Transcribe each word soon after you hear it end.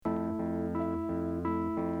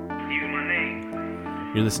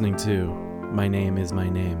You're listening to My Name Is My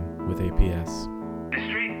Name with APS.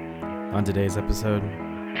 On today's episode,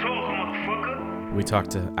 we talk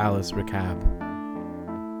to Alice Ricab.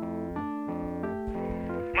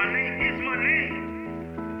 My name is my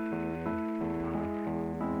name.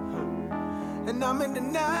 And I'm in the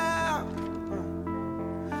now.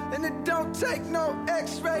 And it don't take no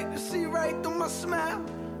x-ray to see right through my smile.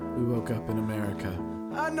 We woke up in America,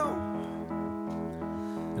 I know.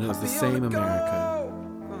 and it was the same America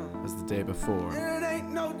as the day before. And it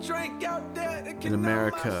ain't no drink out there that can An numb my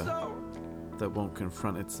America soul. that won't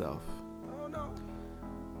confront itself. Oh no.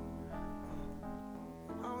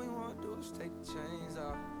 All we want to do is take the chains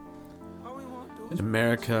off. All we want to do An is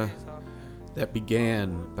America take the chains off. that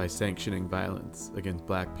began by sanctioning violence against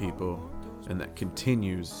black people and that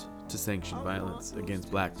continues to sanction violence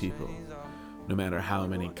against black people, no matter how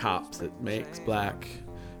many cops it makes black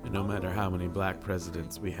and no matter how many black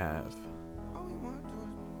presidents we have. All we want to do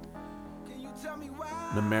is, can you tell me why?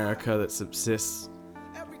 An America that subsists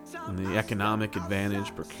Every time on the I economic step advantage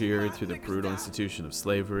outside, procured see through the my niggas brutal die. institution of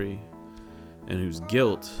slavery, and whose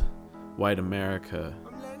guilt white America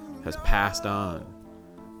I'm letting you has know. passed on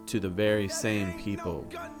to the very same people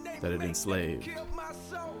that it enslaved,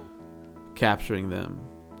 capturing them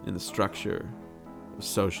in the structure of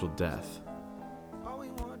social death,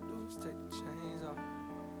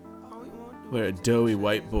 where a doughy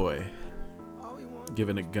white boy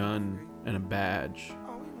given a gun and a badge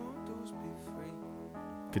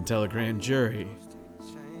can tell a grand jury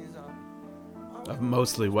of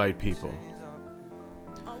mostly white people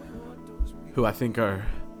who I think are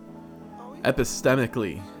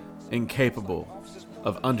epistemically incapable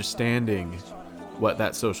of understanding what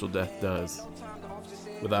that social death does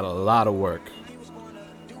without a lot of work.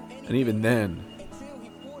 And even then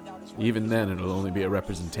it'll only be a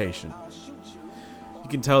representation. You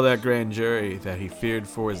can tell that grand jury that he feared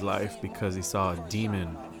for his life because he saw a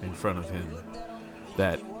demon in front of him,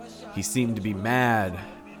 that he seemed to be mad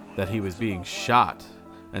that he was being shot,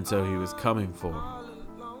 and so he was coming for him.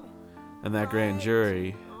 And that grand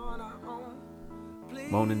jury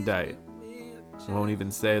won't indict, won't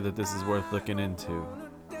even say that this is worth looking into.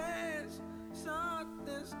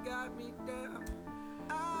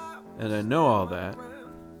 And I know all that,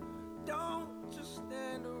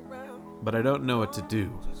 but I don't know what to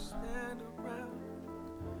do.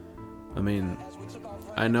 I mean,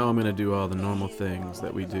 I know I'm gonna do all the normal things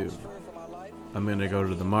that we do. I'm gonna go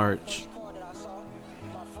to the march.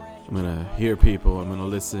 I'm gonna hear people. I'm gonna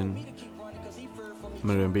listen. I'm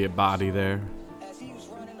gonna be a body there.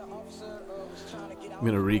 I'm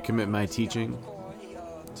gonna recommit my teaching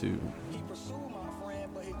to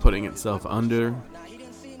putting itself under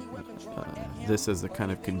this as a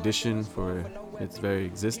kind of condition for its very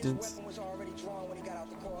existence.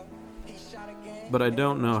 But I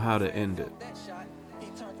don't know how to end it.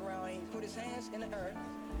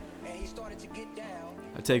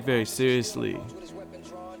 I take very seriously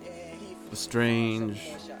the strange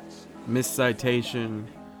miscitation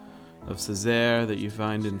of Césaire that you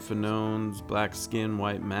find in Fanon's Black Skin,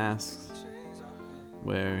 White Masks,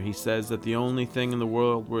 where he says that the only thing in the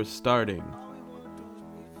world worth starting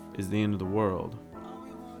is the end of the world.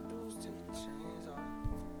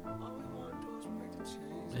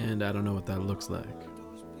 And I don't know what that looks like.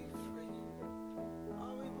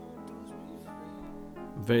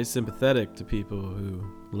 I'm very sympathetic to people who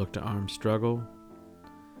look to armed struggle,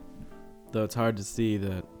 though it's hard to see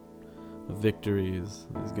that a victory is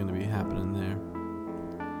going to be happening there.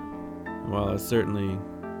 While I certainly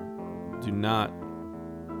do not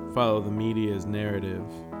follow the media's narrative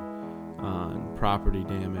on property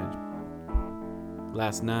damage,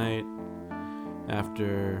 last night,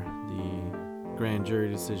 after the grand jury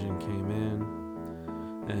decision came in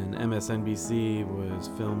and MSNBC was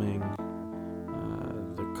filming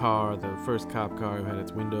the first cop car who had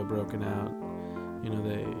its window broken out, you know,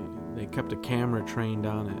 they kept a camera trained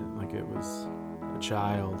on it like it was a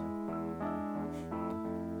child.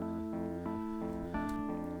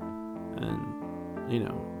 And, you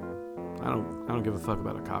know, I don't give a fuck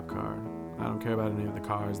about a cop car. I don't care about any of the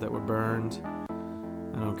cars that were burned.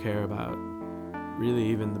 I don't care about really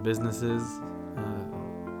even the businesses.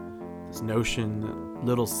 This notion that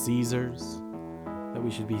Little Caesars, that we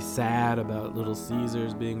should be sad about Little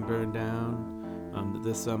Caesars being burned down, that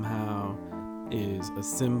this somehow is a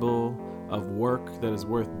symbol of work that is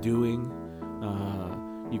worth doing.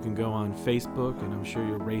 You can go on Facebook, and I'm sure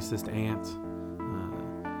your racist aunt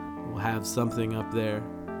will have something up there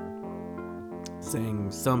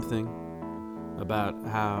saying something about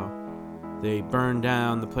how they burned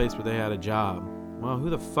down the place where they had a job. Well, who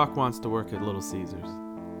the fuck wants to work at Little Caesars?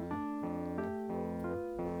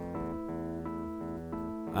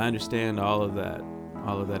 I understand all of that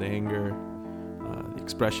anger, the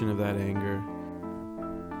expression of that anger,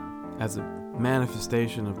 as a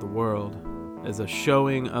manifestation of the world, as a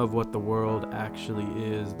showing of what the world actually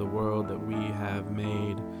is, the world that we have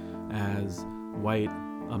made as white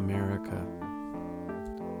America.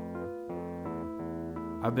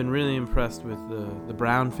 I've been really impressed with the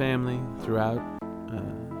Brown family throughout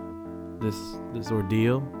this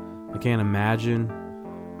ordeal. I can't imagine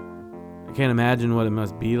what it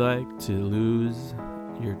must be like to lose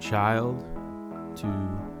your child to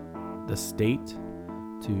the state,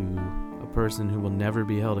 to a person who will never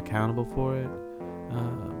be held accountable for it.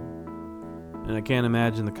 And I can't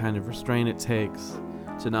imagine the kind of restraint it takes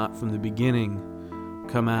to not from the beginning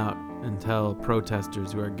come out and tell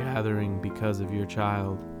protesters who are gathering because of your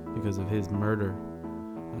child, because of his murder,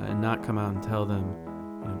 and not come out and tell them,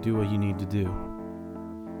 do what you need to do.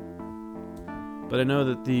 But I know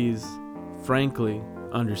that these frankly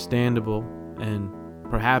understandable and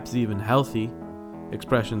perhaps even healthy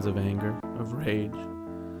expressions of anger, of rage,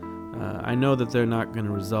 I know that they're not going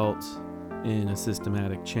to result in a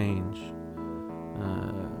systematic change.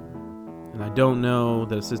 And I don't know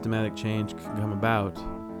that a systematic change can come about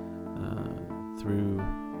through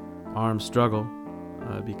armed struggle,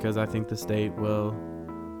 because I think the state will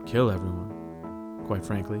kill everyone, quite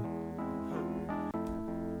frankly.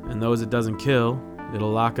 And those it doesn't kill, it'll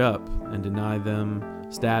lock up and deny them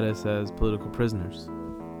status as political prisoners.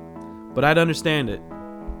 But I'd understand it.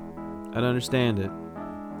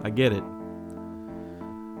 I get it.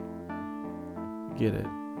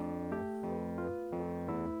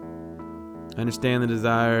 I understand the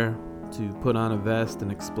desire to put on a vest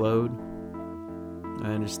and explode.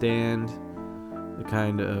 I understand the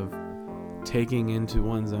kind of taking into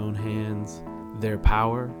one's own hands their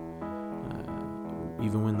power,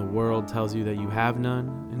 even when the world tells you that you have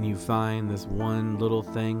none, and you find this one little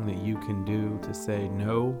thing that you can do to say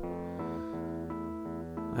no.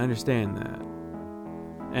 I understand that.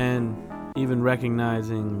 And even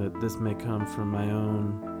recognizing that this may come from my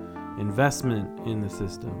own investment in the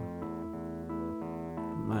system,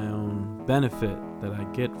 my own benefit that I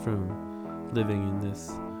get from living in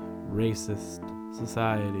this racist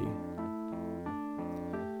society.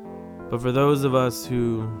 But for those of us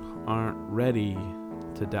who aren't ready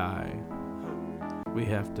to die, we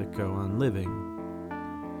have to go on living.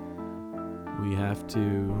 We have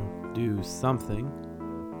to do something.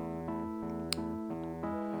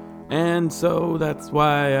 And so that's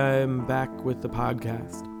why I'm back with the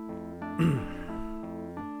podcast.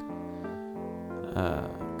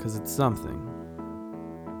 'Cause it's something.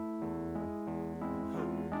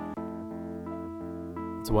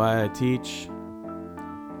 It's why I teach.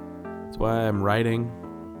 It's why I'm writing.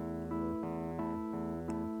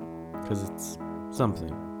 'Cause it's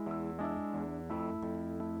something.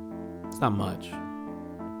 It's not much.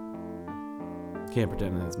 Can't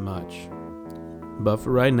pretend that's much. But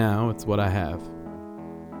for right now, it's what I have.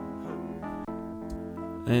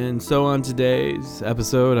 And so on today's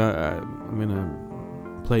episode, I'm going to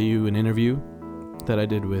play you an interview that I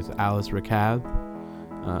did with Alice Racab,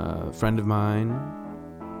 a friend of mine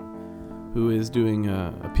who is doing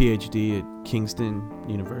a PhD at Kingston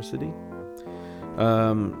University.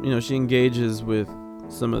 She engages with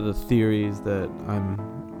some of the theories that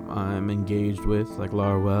I'm engaged with, like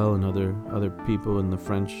Laruelle and other people in the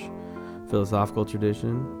French philosophical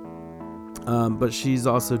tradition. But she's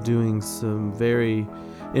also doing some very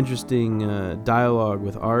interesting dialogue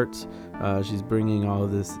with art. She's bringing all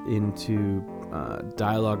of this into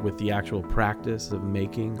dialogue with the actual practice of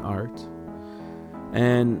making art.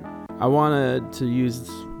 And I wanted to use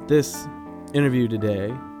this interview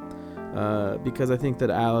today because I think that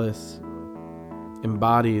Alice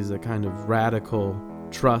embodies a kind of radical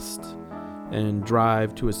trust and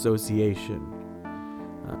drive to association.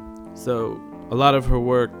 So a lot of her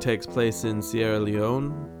work takes place in Sierra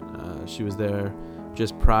Leone. She was there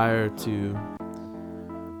just prior to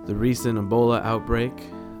the recent Ebola outbreak,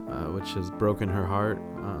 which has broken her heart.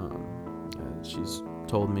 She's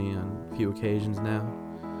told me on a few occasions now.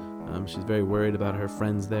 She's very worried about her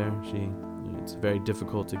friends there. It's very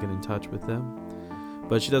difficult to get in touch with them.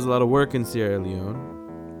 But she does a lot of work in Sierra Leone.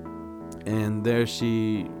 And there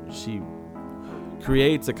she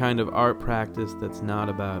creates a kind of art practice that's not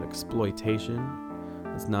about exploitation.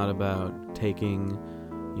 It's not about taking,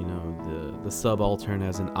 the subaltern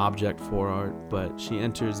as an object for art, but she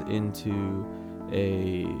enters into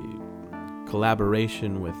a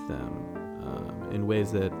collaboration with them in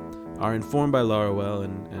ways that are informed by Laruelle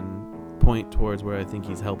and point towards where I think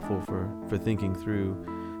he's helpful for thinking through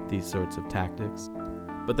these sorts of tactics.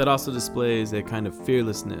 But that also displays a kind of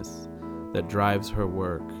fearlessness that drives her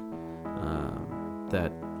work,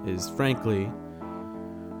 that is frankly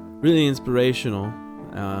really inspirational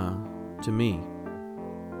to me.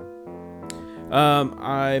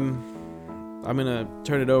 I'm gonna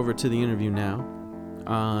turn it over to the interview now.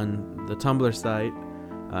 On the Tumblr site,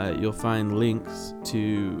 you'll find links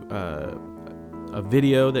to a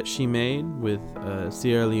video that she made with a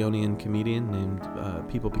Sierra Leonean comedian named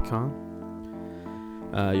People Pecan.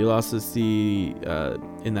 You'll also see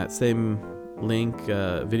in that same link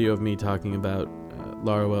a video of me talking about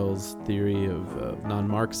Laruelle's theory of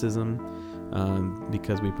non-Marxism,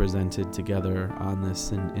 because we presented together on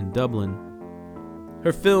this in Dublin.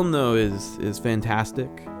 Her film, though, is fantastic.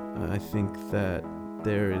 I think that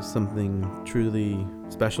there is something truly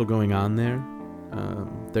special going on there.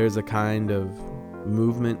 There's a kind of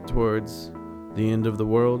movement towards the end of the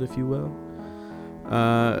world, if you will.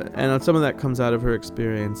 And some of that comes out of her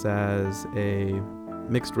experience as a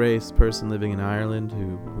mixed race person living in Ireland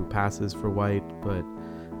who passes for white, but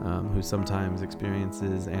who sometimes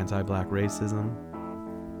experiences anti-black racism.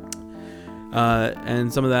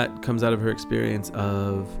 And some of that comes out of her experience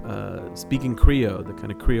of speaking Creole, the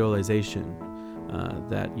kind of Creolization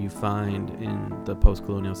that you find in the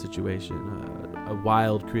post-colonial situation, a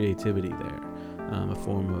wild creativity there, a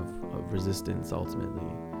form of resistance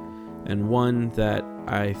ultimately, and one that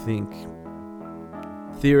I think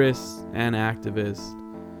theorists and activists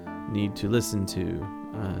need to listen to.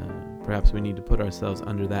 Perhaps we need to put ourselves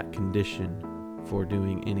under that condition for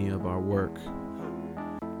doing any of our work.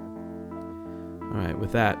 All right,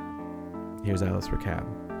 with that, here's Alice Racab.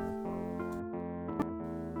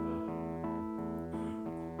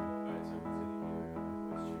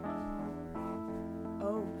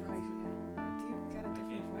 Oh, right, yeah. Do you get a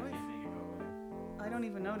different voice? I don't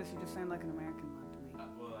even notice. You just sound like an American man to me.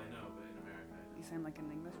 Well, I know, but in America, You sound like an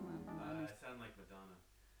Englishman. I sound like Madonna.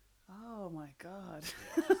 Oh my God.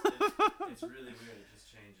 Yeah, it's really weird. It just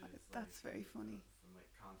changes. That's very funny. From like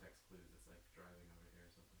context clues, it's like driving over here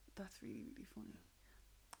or something. That's really, really funny.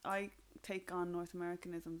 I take on North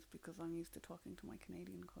Americanisms because I'm used to talking to my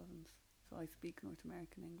Canadian cousins. So I speak North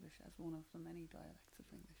American English as one of the many dialects of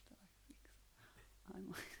English that I speak.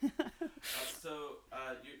 So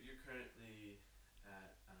you're currently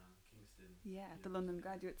at Kingston. Yeah, at the London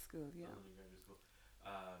Graduate School, yeah. London Graduate School.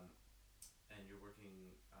 And you're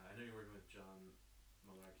working, I know you're working with John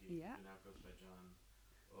Malarkey, Yeah. who now goes by John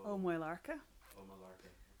O'Malarca.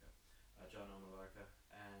 O'Malarca, okay. John O'Malarca.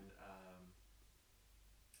 And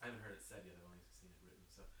I haven't heard it said yet, I've only seen it written.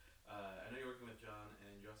 So I know you're working with John,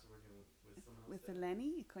 and you're also working with someone else? With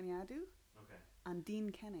Eleni Konyadu. Okay. And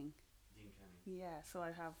Dean Kenning. Dean Kenning. Yeah, so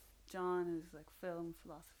I have John, who's like film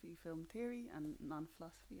philosophy, film theory, and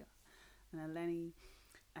non-philosophy, and Eleni,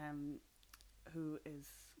 who is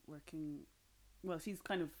working. Well, she's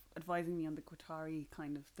kind of advising me on the Guattari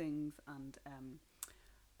kind of things, and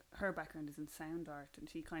her background is in sound art, and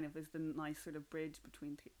she kind of is the nice sort of bridge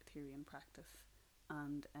between theory and practice.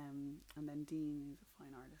 And then Dean is a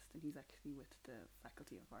fine artist, and he's actually with the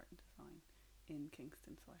Faculty of Art and Design in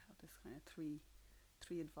Kingston. So I have this kind of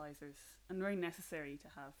three advisors, and very necessary to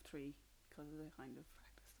have three because of the kind of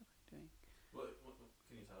practice that I'm doing. What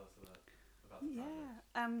can you tell us about the project?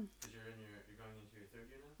 Because you're going into your third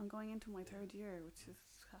year now? I'm going into my third year, which is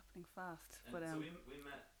happening fast. And but so we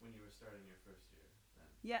met when you were starting your first year then.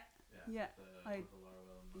 Yeah. With the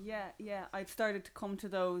Laruelle I'd started to come to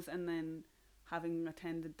those, and then having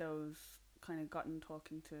attended those, kind of gotten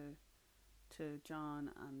talking to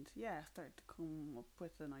John, and started to come up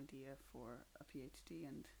with an idea for a PhD,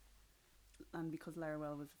 and because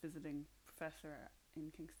Laruelle was a visiting professor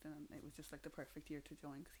in Kingston, it was just like the perfect year to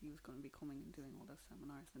join, because he was going to be coming and doing all those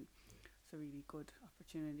seminars, and it's a really good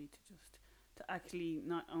opportunity to actually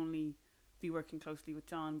not only be working closely with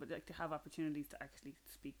John, but like to have opportunities to actually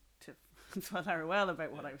speak to Laruelle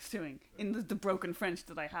about what I was doing in the broken French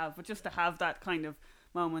that I have, but just to have that kind of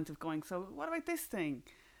moment of going, so what about this thing?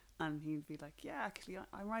 And he'd be like, yeah, actually,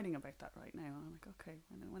 I'm writing about that right now. And I'm like, okay,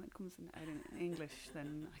 when it comes out in English,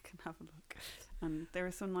 then I can have a look. And there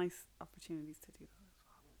are some nice opportunities to do that as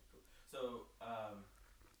well. Cool. So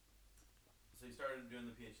you started doing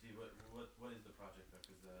the PhD. What is the project though?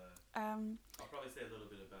 Because I'll probably say a little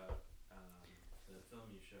bit about the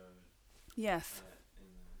film you showed. Yes.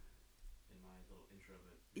 In my little intro,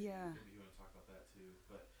 but maybe you want to talk about that too.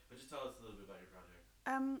 But just tell us a little bit about your project.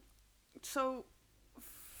 So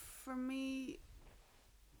for me,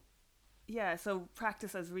 so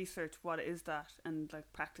practice as research, what is that? And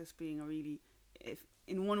like practice being a really, if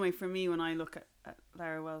in one way for me, when I look at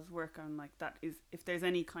Laruelle's work, I'm like, that is, if there's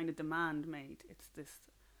any kind of demand made, it's this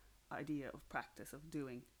idea of practice, of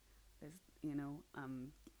doing. There's,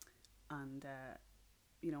 and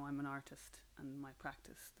you know, I'm an artist, and my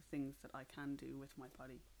practice, the things that I can do with my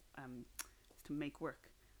body, is to make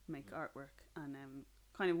artwork, and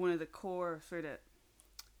kind of one of the core sort of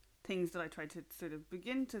things that I tried to sort of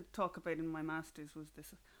begin to talk about in my masters was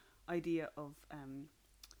this idea of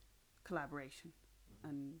collaboration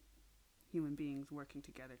and human beings working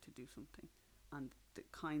together to do something, and the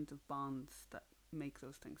kinds of bonds that make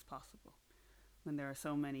those things possible. When there are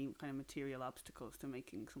so many kind of material obstacles to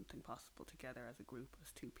making something possible together as a group,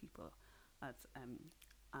 as two people, as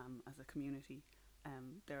a community,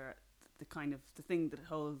 there are the thing that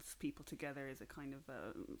holds people together is a kind of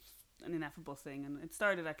an ineffable thing. And it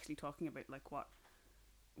started actually talking about like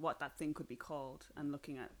what that thing could be called, and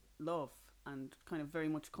looking at love, and kind of very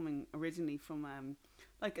much coming originally from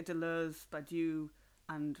like a Deleuze, Badiou,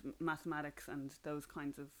 and mathematics, and those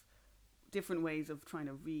kinds of different ways of trying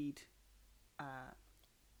to read a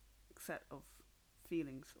set of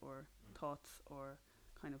feelings or thoughts or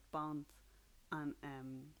kind of bonds, and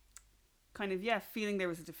kind of feeling there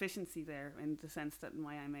was a deficiency there, in the sense that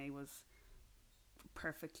my MA was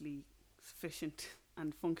perfectly sufficient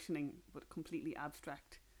and functioning but completely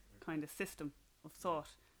abstract kind of system of thought.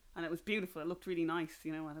 And it was beautiful, it looked really nice,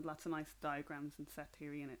 you know, it had lots of nice diagrams and set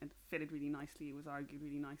theory, and it fitted really nicely, it was argued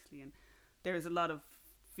really nicely, and there was a lot of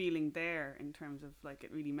feeling there in terms of like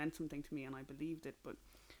it really meant something to me and I believed it. But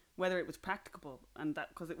whether it was practicable, and that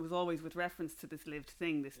because it was always with reference to this lived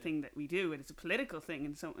thing, this thing that we do, it is a political thing,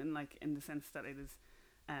 and so in the sense that it is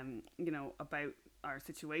you know, about our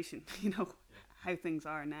situation, you know, how things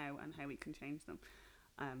are now and how we can change them,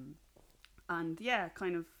 and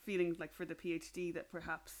kind of feeling like for the PhD that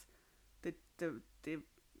perhaps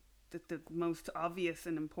the most obvious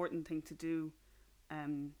and important thing to do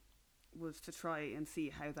was to try and see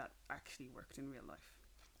how that actually worked in real life,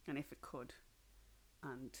 and if it could,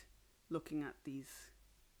 and looking at these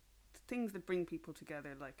things that bring people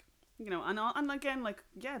together, like, you know, and again, like,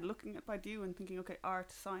 looking at Badiou and thinking, okay,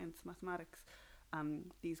 art, science, mathematics,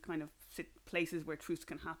 these kind of places where truths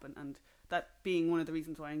can happen, and that being one of the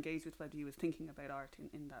reasons why I engaged with Badiou is thinking about art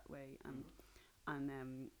in that way, and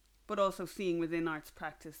but also seeing within arts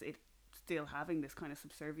practice it still having this kind of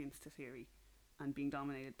subservience to theory and being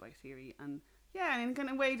dominated by theory, and in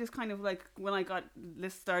a way just kind of like when I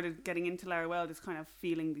started getting into Laruelle, just kind of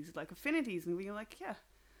feeling these like affinities and being like,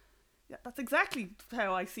 that's exactly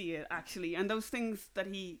how I see it actually. And those things that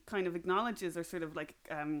he kind of acknowledges are sort of like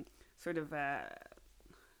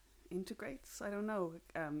integrates, I don't know,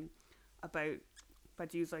 about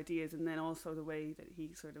Badiou's ideas, and then also the way that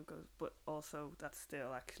he sort of goes, but also that's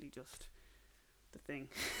still actually just the thing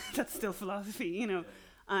that's still philosophy, you know.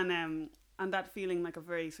 And that feeling like a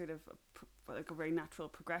very sort of like a very natural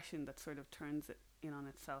progression that sort of turns it in on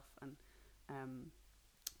itself, and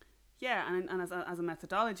and as a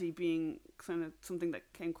methodology, being kind of something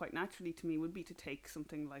that came quite naturally to me would be to take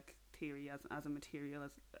something like theory as a material,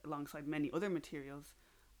 as alongside many other materials,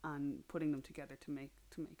 and putting them together to make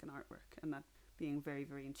an artwork, and that being very,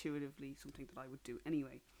 very intuitively something that I would do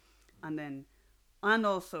anyway. And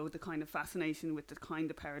also the kind of fascination with the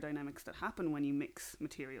kind of power dynamics that happen when you mix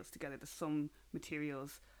materials together. There's some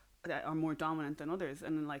materials that are more dominant than others,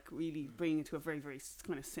 and then like really bringing it to a very, very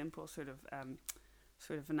kind of simple sort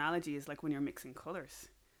of analogy is like when you're mixing colors.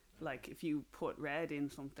 Like if you put red in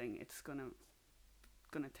something, it's gonna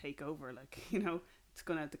take over. Like, you know,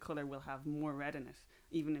 the color will have more red in it,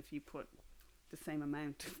 even if you put the same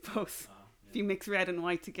amount of both. If you mix red and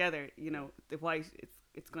white together, you know, the white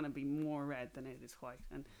it's going to be more red than it is white,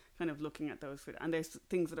 and kind of looking at those and there's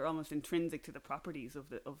things that are almost intrinsic to the properties of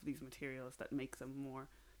these materials that make them more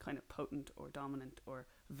kind of potent or dominant or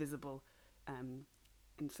visible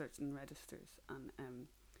in certain registers, and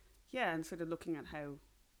and sort of looking at how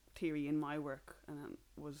theory in my work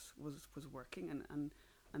was working,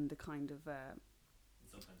 and the kind of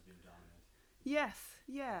sometimes being dominant. Yes,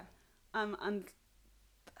 and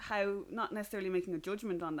how not necessarily making a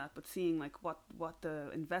judgment on that, but seeing like what the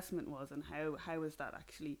investment was, and how is that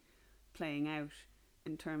actually playing out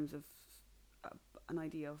in terms of an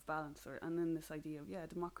idea of balance, and then this idea of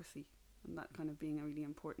democracy, and that kind of being a really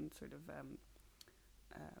important sort of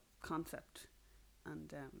concept,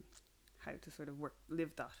 and how to sort of work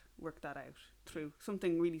that out through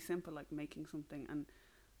something really simple like making something,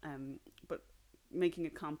 and but making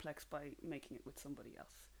it complex by making it with somebody else.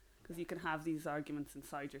 Because you can have these arguments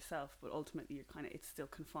inside yourself, but ultimately it's still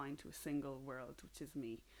confined to a single world, which is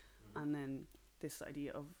me. And then this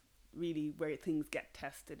idea of really where things get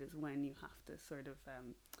tested is when you have to sort of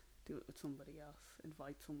do it with somebody else,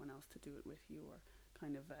 invite someone else to do it with you, or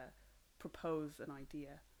kind of propose an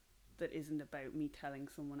idea that isn't about me telling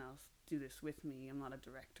someone else do this with me. I'm not a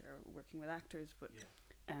director working with actors, but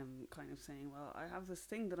kind of saying, well, I have this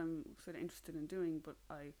thing that I'm sort of interested in doing, but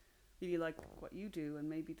I really like what you do, and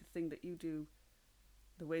maybe the thing that you do,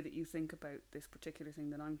 the way that you think about this particular thing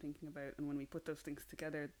that I'm thinking about, and when we put those things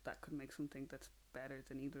together, that could make something that's better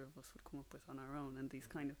than either of us would come up with on our own. And these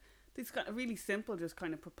kind of really simple, just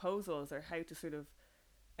kind of proposals, or how to sort of,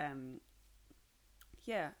 and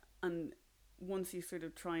once you sort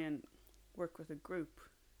of try and work with a group,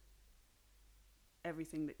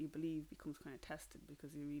 everything that you believe becomes kind of tested,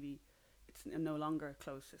 because it's no longer a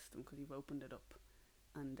closed system, because you've opened it up,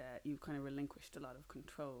 and you've kind of relinquished a lot of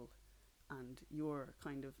control, and you're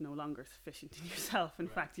kind of no longer sufficient in yourself. In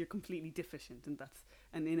fact, you're completely deficient,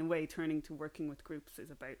 and in a way, turning to working with groups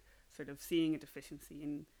is about sort of seeing a deficiency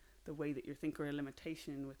in the way that you think, or a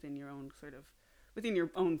limitation within your own within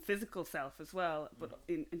your own physical self as well, but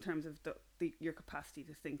in terms of your capacity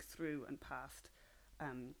to think through and past,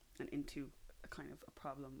 and into a kind of a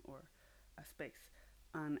problem or a space.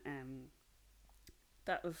 And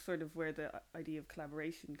that was sort of where the idea of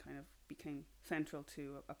collaboration kind of became central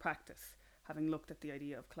to a practice, having looked at the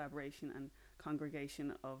idea of collaboration and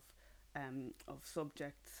congregation of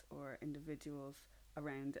subjects or individuals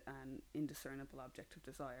around an indiscernible object of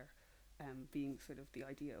desire, being sort of the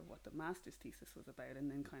idea of what the master's thesis was about,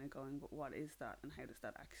 and then kind of going, but what is that, and how does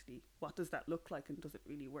that actually, what does that look like, and does it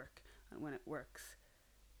really work? And when it works,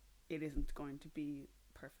 it isn't going to be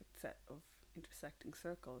a perfect set of intersecting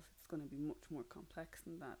circles. It's going to be much more complex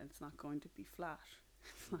than that. It's not going to be flat.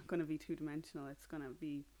 It's not going to be two-dimensional. It's going to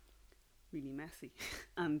be really messy.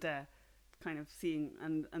 And kind of seeing,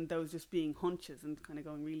 and those just being hunches, and kind of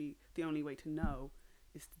going, really the only way to know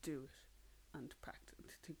is to do it and to practice,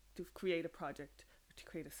 to create a project, or to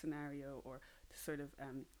create a scenario, or to sort of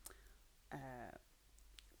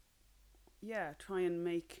try and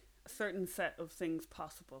make a certain set of things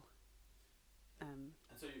possible. And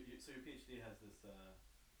so your PhD has this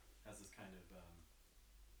kind of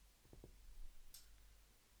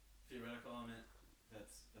theoretical element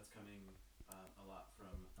that's coming a lot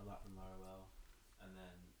from Laruelle, and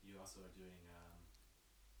then you also are doing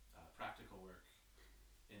practical work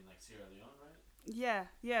in like Sierra Leone, right? Yeah.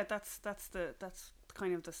 That's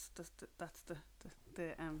kind of the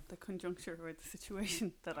conjuncture, or the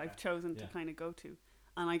situation that I've chosen to kind of go to.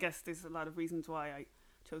 And I guess there's a lot of reasons why I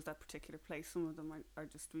chose that particular place. Some of them are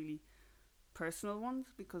just really personal ones,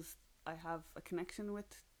 because I have a connection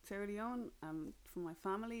with Sierra Leone from my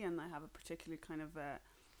family, and I have a particular kind of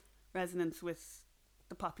resonance with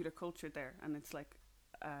the popular culture there. And it's like,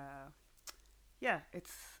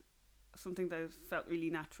 it's something that felt really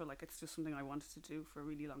natural. Like, it's just something I wanted to do for a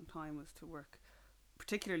really long time, was to work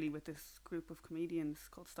particularly with this group of comedians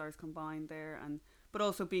called Stars Combined there, but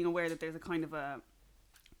also being aware that there's a kind of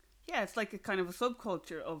it's like a kind of a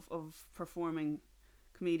subculture of performing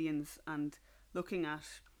comedians, and looking at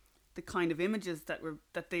the kind of images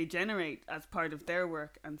that they generate as part of their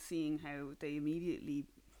work, and seeing how they immediately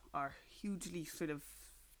are hugely sort of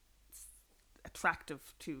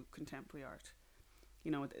attractive to contemporary art.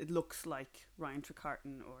 You know, it looks like Ryan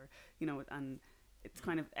Trecartin, or, you know, and it's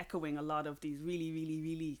kind of echoing a lot of these really, really,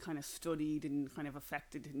 really kind of studied and kind of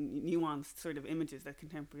affected and nuanced sort of images that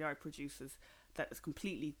contemporary art produces, that is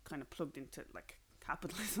completely kind of plugged into like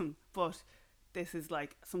capitalism. But this is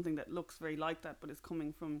like something that looks very like that, but is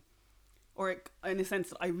coming from, or in a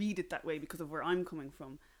sense I read it that way because of where I'm coming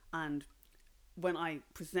from. And when I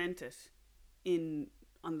present it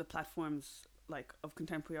on the platforms like of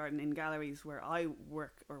contemporary art and in galleries where I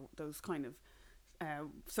work, or those kind of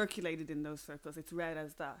circulated in those circles, it's read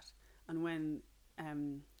as that. And when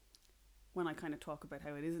I kind of talk about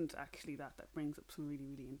how it isn't actually that brings up some really,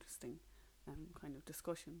 really interesting kind of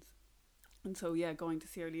discussions. And so going to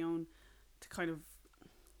Sierra Leone to kind of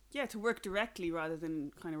to work directly rather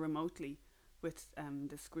than kind of remotely with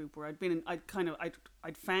this group, where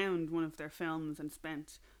I'd found one of their films and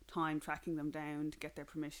spent time tracking them down to get their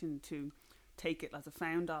permission to take it as a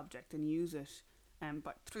found object and use it,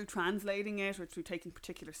 but through translating it, or through taking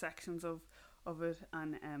particular sections of it,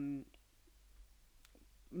 and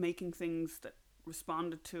making things that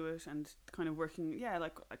responded to it, and kind of working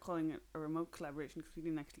like calling it a remote collaboration, because we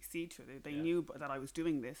didn't actually see each other. They knew that I was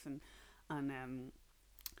doing this, and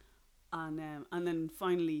then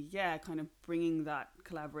finally kind of bringing that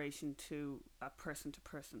collaboration to a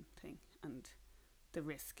person-to-person thing, and the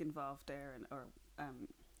risk involved there, and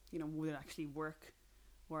would it actually work,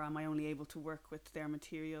 or am I only able to work with their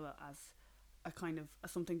material as a kind of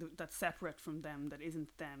something that's separate from them, that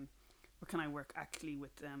isn't them, or can I work actually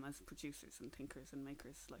with them as producers and thinkers and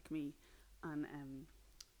makers like me? And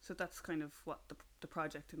So that's kind of what the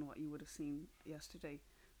project and what you would have seen yesterday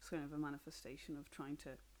is kind of a manifestation of trying to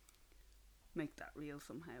make that real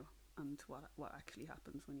somehow, and what actually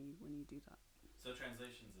happens when you do that. So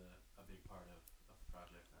translation's a big part of the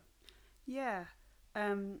project then. Yeah.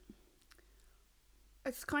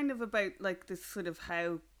 It's kind of about like this sort of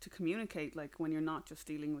how to communicate, like when you're not just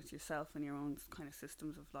dealing with yourself and your own kind of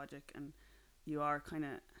systems of logic, and you are kind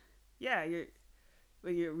of,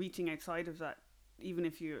 when you're reaching outside of that, even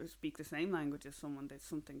if you speak the same language as someone, there's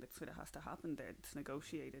something that sort of has to happen there. It's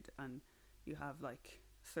negotiated, and you have like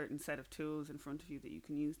a certain set of tools in front of you that you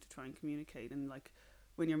can use to try and communicate. And like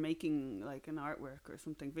when you're making like an artwork or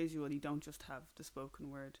something visual, you don't just have the spoken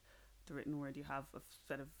word, the written word, you have a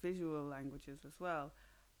set of visual languages as well,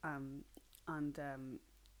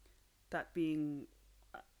 that being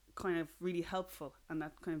kind of really helpful, and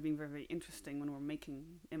that kind of being very, very interesting when we're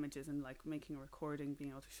making images and like making a recording,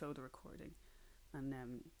 being able to show the recording, and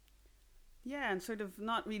and sort of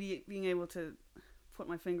not really being able to put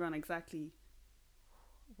my finger on exactly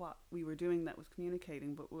what we were doing that was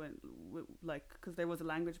communicating, but when like, because there was a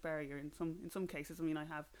language barrier in some cases. I mean, I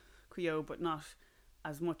have Creole, but not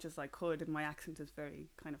as much as I could, and my accent is very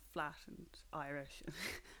kind of flat and Irish,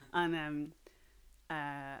 and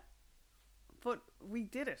but we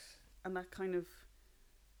did it, and that kind of,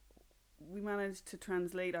 we managed to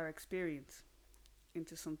translate our experience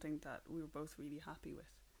into something that we were both really happy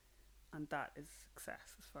with, and that is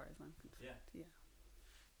success as far as I'm concerned. Yeah.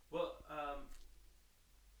 Well, I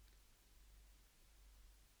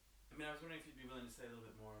mean, I was wondering if you'd be willing to say a little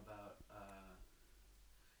bit more about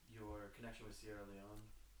your connection with Sierra Leone.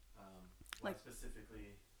 Why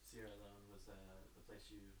specifically Sierra Leone was the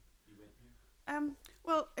place you went here?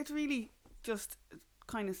 Well, it's really just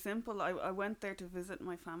kind of simple. I went there to visit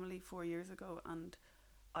my family 4 years ago, and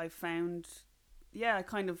I found, I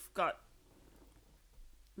kind of got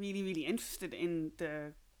really, really interested in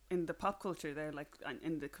the pop culture there, like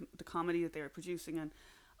in the comedy that they were producing,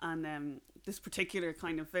 and this particular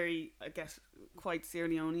kind of very, I guess, quite Sierra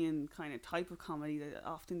Leonean kind of type of comedy that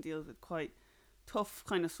often deals with quite tough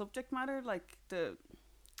kind of subject matter. Like the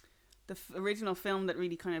original film that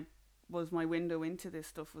really kind of was my window into this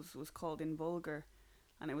stuff was called In Bulgur,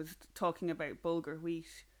 and it was talking about bulgur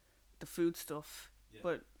wheat, the food stuff,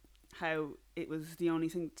 but how it was the only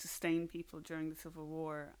thing that sustained people during the Civil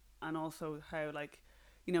War, and also how, like,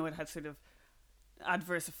 you know, it had sort of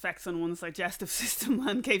adverse effects on one's digestive system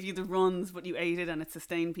and gave you the runs, but you ate it and it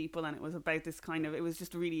sustained people. And it was about this kind of, it was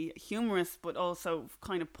just really humorous but also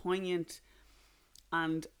kind of poignant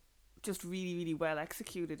and just really, really well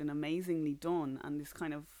executed and amazingly done, and this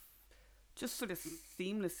kind of just sort of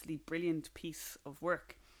seamlessly brilliant piece of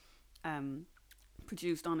work,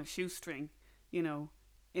 produced on a shoestring, you know,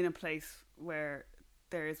 in a place where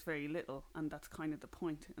there is very little, and that's kind of the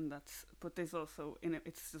point. And that's, but there's also in it,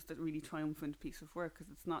 it's just a really triumphant piece of work,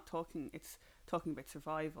 because it's talking about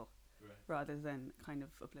survival, right, rather than kind of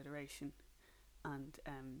obliteration. And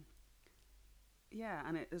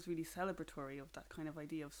and it is really celebratory of that kind of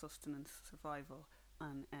idea of sustenance, survival,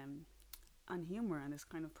 and humor, and this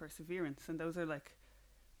kind of perseverance. And those are like,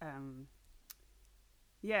 to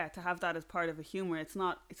have that as part of a humor. It's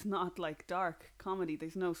not like dark comedy.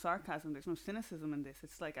 There's no sarcasm. There's no cynicism in this.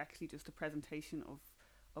 It's like actually just a presentation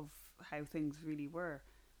of how things really were,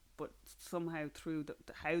 but somehow through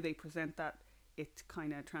how they present that, it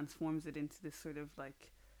kind of transforms it into this sort of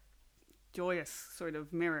like joyous sort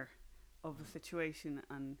of mirror of the situation.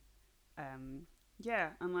 And and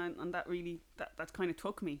that really that kind of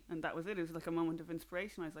took me, and that was it. It was like a moment of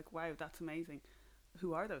inspiration. I was like, wow, that's amazing.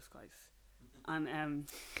 Who are those guys? And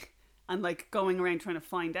like going around trying to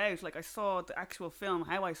find out. Like, I saw the actual film.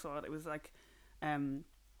 How I saw it, it was like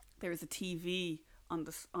there was a TV on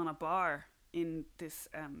a bar in this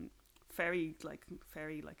ferry like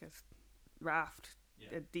a raft,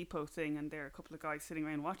 a depot thing, and there were a couple of guys sitting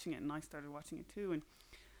around watching it, and I started watching it too, and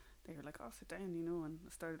they were like, oh, sit down, you know, and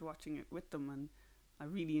I started watching it with them, and I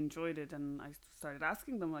really enjoyed it, and I started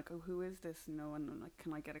asking them, like, oh, who is this, you know, and like,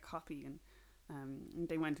 can I get a copy? And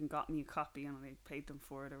they went and got me a copy, and I paid them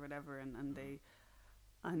for it or whatever, and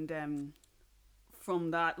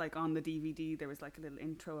from that, like, on the DVD there was like a little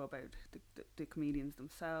intro about the comedians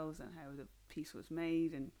themselves and how the piece was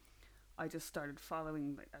made, and I just started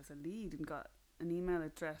following, like, as a lead, and got an email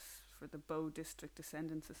address for the Bow District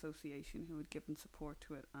Descendants Association, who had given support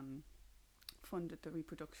to it and funded the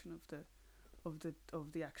reproduction of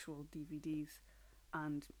the actual DVDs,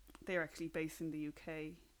 and they're actually based in the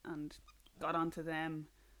UK, and got onto them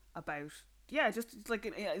about just like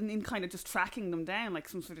in kind of just tracking them down like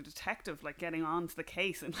some sort of detective, like getting onto the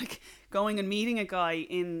case, and like going and meeting a guy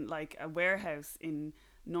in like a warehouse in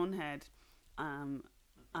Nunhead,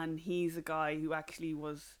 and he's a guy who actually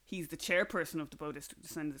he's the chairperson of the Bow District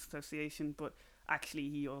Descendants Association, but actually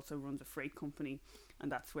he also runs a freight company,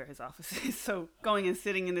 and that's where his office is. So going and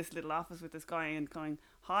sitting in this little office with this guy and going,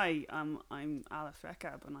 hi, I'm Alice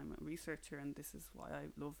Rekab, and I'm a researcher, and this is why I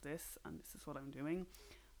love this, and this is what I'm doing,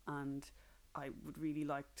 and I would really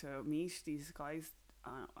like to meet these guys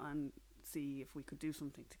and see if we could do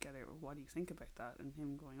something together. What do you think about that? And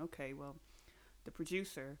him going, okay, well, the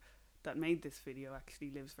producer that made this video actually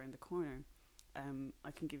lives around the corner.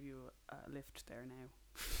 I can give you a lift there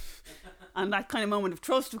now. And that kind of moment of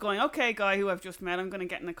trust of going, okay, guy who I've just met, I'm going to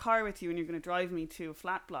get in a car with you and you're going to drive me to a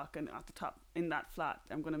flat block, and at the top in that flat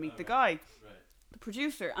I'm going to meet the guy, the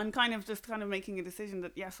producer, and kind of making a decision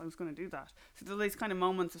that yes, I was going to do that. So there's these kind of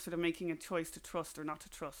moments of sort of making a choice to trust or not to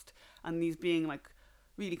trust, and these being like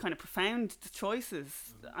really kind of profound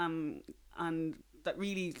choices, and that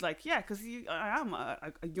really like, yeah, because I am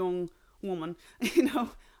a young woman, you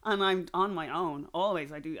know, and I'm on my own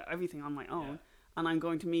always. I do everything on my own, and I'm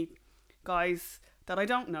going to meet guys that I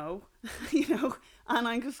don't know, you know, and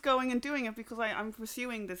I'm just going and doing it because I'm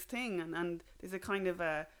pursuing this thing, and there's a kind of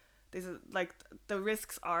like the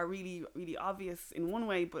risks are really, really obvious in one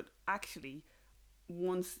way, but actually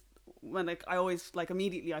when like I always like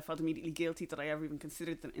immediately I felt immediately guilty that I ever even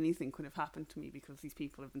considered that anything could have happened to me, because these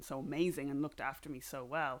people have been so amazing and looked after me so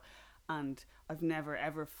well, and I've never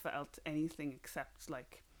ever felt anything except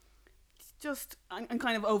like just I'm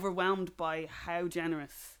kind of overwhelmed by how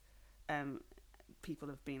generous people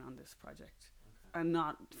have been on this project. And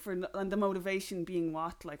the motivation being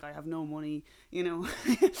what, like I have no money, you know,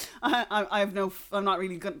 I'm not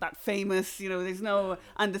really that famous, you know, there's no,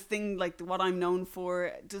 and the thing like what I'm known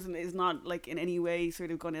for is not like in any way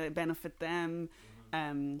sort of going to benefit them,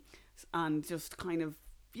 and just kind of,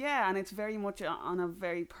 yeah, and it's very much on a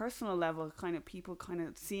very personal level, kind of people kind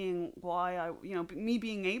of seeing why I, you know, me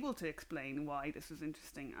being able to explain why this is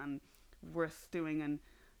interesting and worth doing, and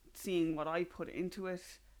seeing what I put into it,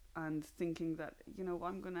 and thinking that, you know,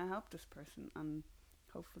 I'm going to help this person, and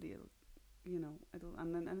hopefully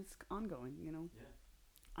and it's ongoing, you know.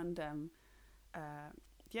 And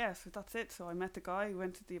so that's it. So I met the guy,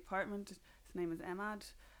 went to the apartment. His name is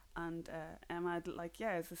Emad, and Emad, like,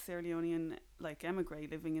 is a Sierra Leonean like emigre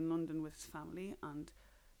living in London with his family, and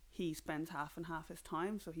he spends half and half his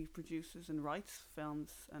time. So he produces and writes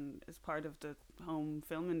films and is part of the home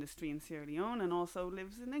film industry in Sierra Leone, and also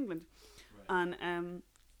lives in England. And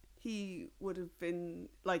he would have been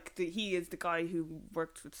like he is the guy who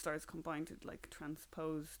worked with Stars Combined to like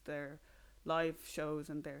transpose their live shows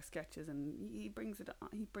and their sketches, and he brings it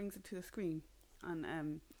to the screen,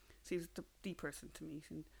 and so he's the person to meet,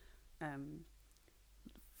 and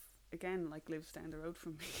again, like, lives down the road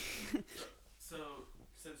from me. So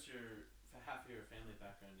since half your family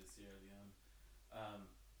background is Sierra Leone,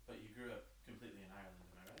 but you grew up completely in Ireland,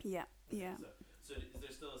 am I right? Yeah. So is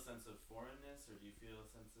there still a sense of foreignness, or do you feel a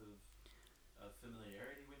sense of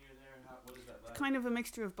familiarity when you're there? What is that like? Kind of a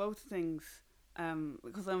mixture of both things,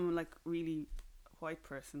 because I'm like really white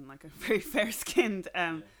person, like I'm very fair skinned.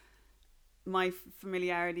 My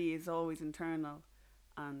familiarity is always internal,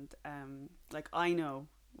 and like I know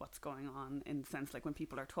what's going on, in the sense like when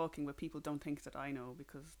people are talking, but people don't think that I know,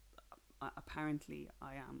 because apparently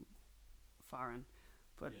I am foreign.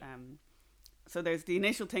 But so there's the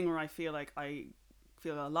initial thing where I feel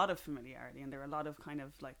a lot of familiarity, and there are a lot of kind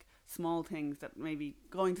of like small things that maybe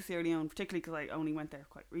going to Sierra Leone, particularly because I only went there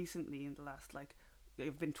quite recently in the last, like,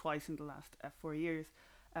 I've been twice in the last 4 years,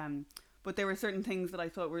 but there were certain things that I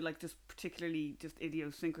thought were like just particularly just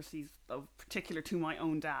idiosyncrasies of particular to my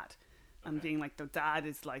own dad, and being like, the dad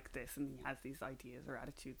is like this, and he has these ideas or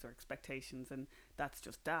attitudes or expectations, and that's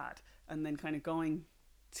just dad. And then kind of going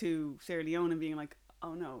to Sierra Leone and being like,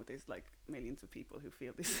 oh no, there's like millions of people who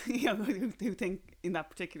feel this, you know, who think in that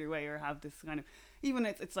particular way, or have this kind of, even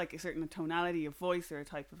it's like a certain tonality of voice or a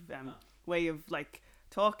type of way of like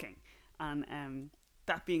talking, and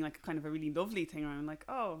that being like a kind of a really lovely thing. I'm like,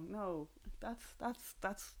 oh no, that's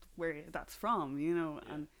where that's from, you know.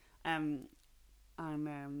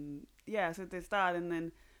 So there's that,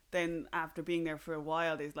 and then after being there for a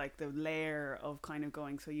while, there's like the layer of kind of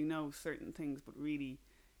going, so you know certain things, but really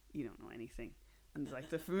you don't know anything. And like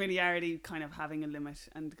the familiarity kind of having a limit,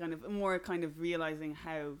 and kind of more kind of realizing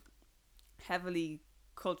how heavily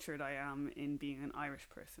cultured I am in being an Irish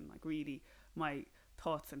person. Like really my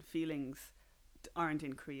thoughts and feelings aren't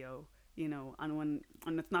in Creole, you know, and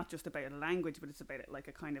it's not just about a language, but it's about it like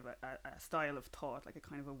a kind of a style of thought, like a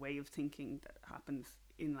kind of a way of thinking that happens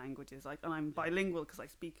in languages. Like, and I'm bilingual because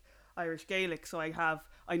Irish Gaelic, so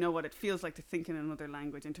I know what it feels like to think in another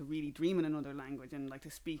language and to really dream in another language, and like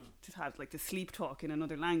to speak, to have like to sleep talk in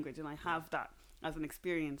another language, and I have that as an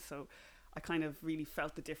experience. So I kind of really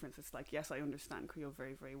felt the difference. It's like, yes, I understand Creole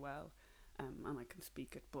very, very well, and I can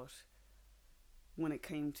speak it, but when it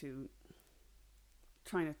came to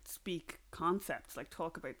trying to speak concepts, like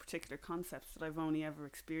talk about particular concepts that I've only ever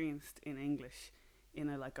experienced in English, in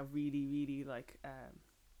a like a really, really like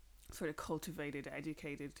sort of cultivated,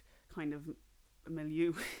 educated kind of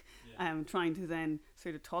milieu, trying to then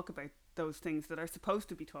sort of talk about those things that are supposed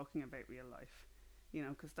to be talking about real life, you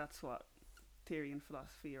know, because that's what theory and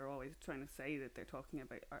philosophy are always trying to say, that they're talking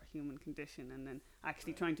about our human condition, and then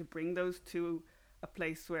actually trying to bring those to a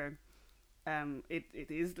place where it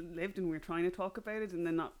is lived and we're trying to talk about it, and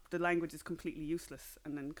then not the language is completely useless,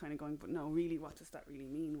 and then kind of going, but no, really, what does that really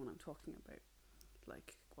mean when I'm talking about,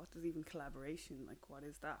 like, what does even collaboration, like, what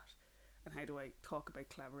is that, and how do I talk about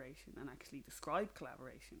collaboration and actually describe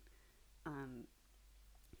collaboration,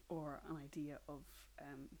 or an idea of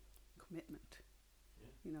commitment.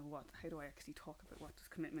 You know, how do I actually talk about what does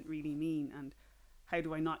commitment really mean, and how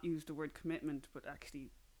do I not use the word commitment but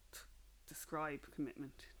actually describe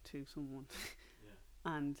commitment to someone?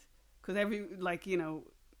 And because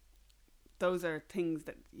those are things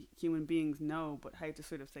that human beings know, but how to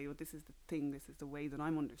sort of say, well, this is the thing, this is the way that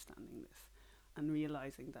I'm understanding this, and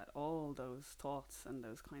realizing that all those thoughts and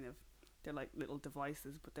those kind of, they're like little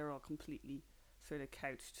devices, but they're all completely sort of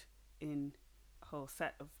couched in a whole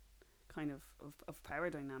set of kind of power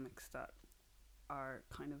dynamics that are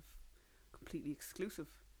kind of completely exclusive.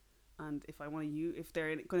 And if if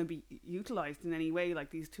they're going to be utilized in any way, like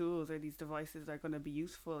these tools or these devices are going to be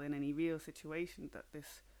useful in any real situation, that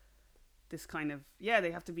this kind of,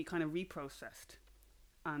 they have to be kind of reprocessed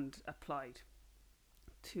and applied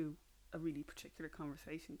to a really particular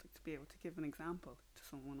conversation, to be able to give an example to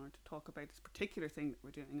someone, or to talk about this particular thing that we're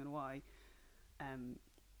doing and why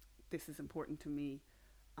this is important to me,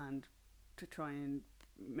 and to try and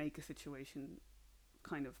make a situation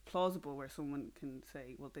kind of plausible where someone can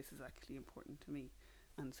say, well, this is actually important to me,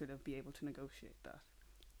 and sort of be able to negotiate that.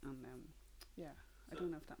 And I don't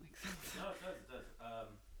know if that makes sense. No, it does.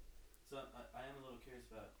 So I am a little curious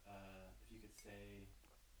about if you could say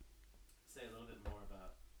a little bit more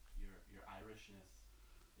about your Irishness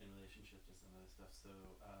in relationship to some of this stuff. So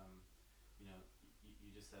you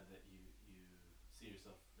just said that you see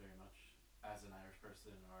yourself very much as an Irish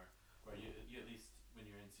person, or you at least when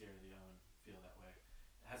you're in Sierra Leone feel that way.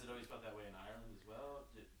 Has it always felt that way in Ireland as well?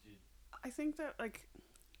 I think that like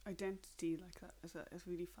identity like that is a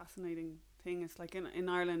really fascinating thing. It's like in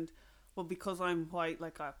Ireland, well, because I'm white,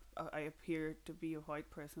 like I appear to be a white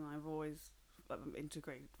person, I've always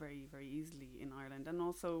integrated very, very easily in Ireland. And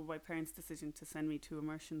also my parents' decision to send me to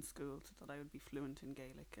immersion school so that I would be fluent in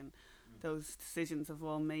Gaelic, and those decisions have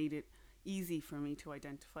all made it easy for me to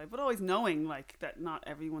identify, but always knowing like that not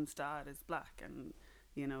everyone's dad is black, and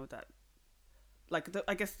you know that like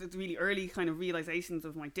I guess the really early kind of realizations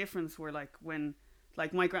of my difference were like when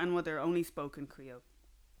like my grandmother only spoke in Creole,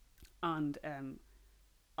 and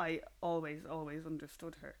I always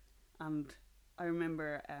understood her. And I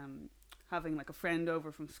remember having like a friend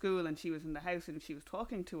over from school, and she was in the house and she was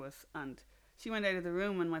talking to us, and she went out of the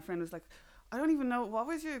room, and my friend was like, I don't even know, what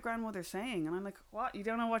was your grandmother saying? And I'm like, what? You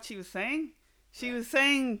don't know what she was saying? She was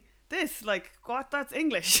saying this, like, what? That's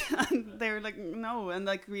English. And they were like, no. And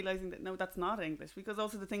like realizing that, no, that's not English. Because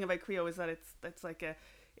also the thing about Creole is that it's like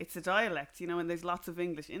it's a dialect, you know, and there's lots of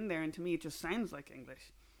English in there. And to me, it just sounds like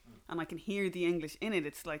English. And I can hear the English in it.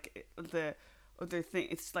 It's like the other thing.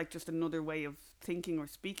 It's like just another way of thinking or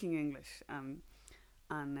speaking English. And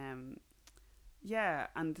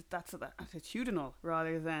that's attitudinal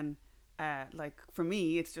rather than, like for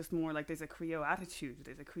me, it's just more like there's a Creole attitude,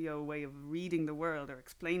 there's a Creole way of reading the world or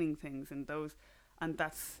explaining things, and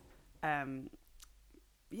that's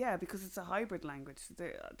because it's a hybrid language.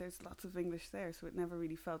 There's lots of English there, so it never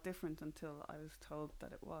really felt different until I was told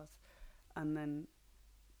that it was, and then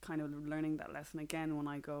kind of learning that lesson again when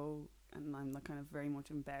I go, and I'm like kind of very much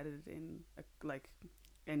embedded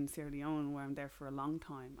in Sierra Leone, where I'm there for a long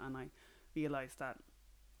time, and I realized that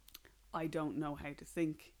I don't know how to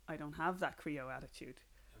think. I don't have that Creole attitude.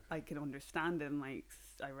 Okay. I can understand it and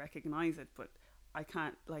I recognize it, but I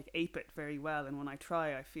can't like ape it very well. And when I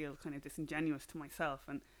try, I feel kind of disingenuous to myself.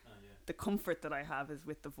 And the comfort that I have is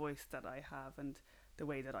with the voice that I have and the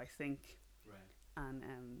way that I think. Right.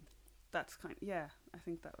 And that's kind of, I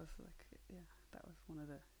think that was like, that was one of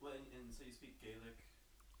the... Well, and so you speak Gaelic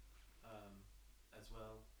as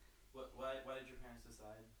well. Why did your parents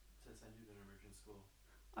decide to send you to an immersion school?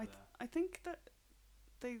 I think that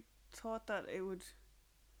they thought that it would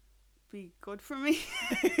be good for me.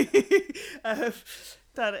 uh,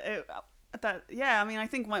 that yeah, I mean, I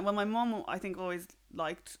think my mum, I think, always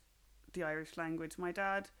liked the Irish language. My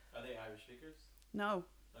dad, Are they Irish speakers? no,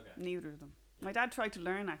 Okay. neither of them. My dad tried to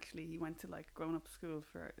learn, actually. He went to like grown up school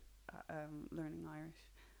for learning Irish,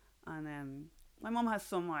 and my mum has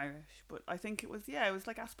some Irish, but I think it was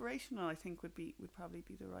like aspirational. I think would probably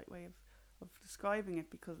be the right way of describing it,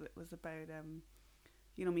 because it was about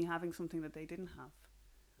me having something that they didn't have.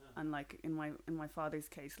 And like in my father's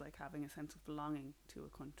case, like having a sense of belonging to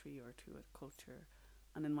a country or to a culture,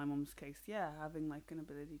 and in my mum's case, having like an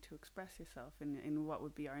ability to express yourself in what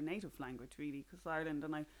would be our native language, really. Because Ireland,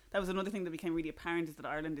 that was another thing that became really apparent, is that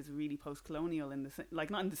Ireland is really post-colonial in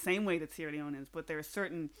not in the same way that Sierra Leone is, but there are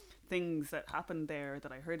certain things that happened there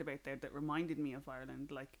that I heard about there that reminded me of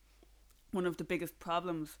Ireland. Like, one of the biggest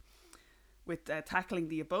problems with tackling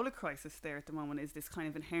the Ebola crisis there at the moment is this kind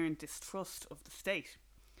of inherent distrust of the state.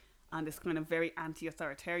 And this kind of very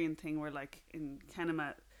anti-authoritarian thing where, like, in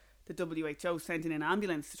Kenema, the WHO sent in an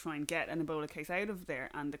ambulance to try and get an Ebola case out of there,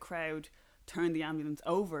 and the crowd turned the ambulance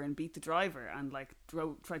over and beat the driver and, like,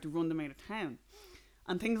 tried to run them out of town.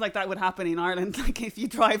 And things like that would happen in Ireland. Like, if you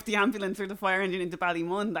drive the ambulance or the fire engine into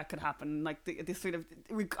Ballymun, that could happen. Like, this sort of,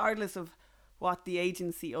 regardless of what the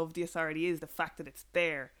agency of the authority is, the fact that it's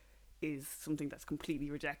there is something that's completely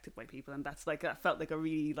rejected by people. And that felt like a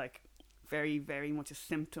really, like, very, very much a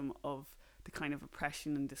symptom of the kind of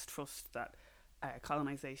oppression and distrust that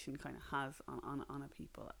colonization kind of has on a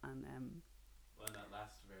people. And that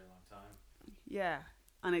lasts a very long time. Yeah,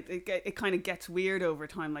 and it kind of gets weird over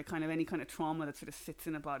time. Like, kind of any kind of trauma that sort of sits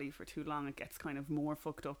in a body for too long, it gets kind of more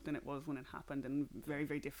fucked up than it was when it happened, and very,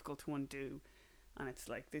 very difficult to undo. And it's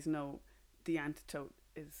like the antidote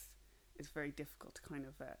is very difficult to kind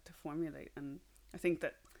of to formulate. And I think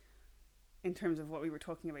that in terms of what we were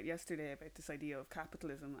talking about yesterday, about this idea of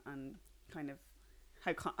capitalism and kind of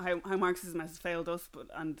how Marxism has failed us,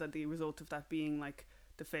 and the result of that being like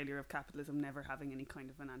the failure of capitalism never having any kind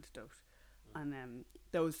of an antidote, and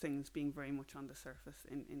those things being very much on the surface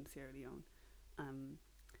in Sierra Leone.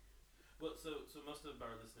 Well, so most of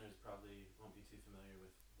our listeners probably won't be too familiar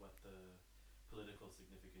with what the political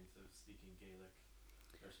significance of speaking Gaelic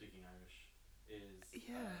or speaking Irish is.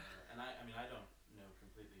 Yeah. And I don't know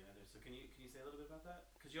completely either. So can you say a little bit about that?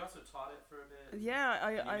 Because you also taught it for a bit. Yeah,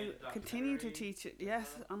 I continue to teach it.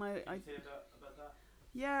 Yes, and I say about that.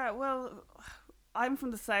 Yeah, well, I'm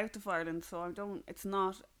from the south of Ireland, so it's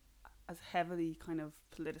not as heavily kind of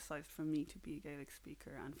politicised for me to be a Gaelic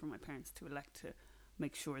speaker, and for my parents to elect to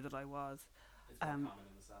make sure that I was. It's more common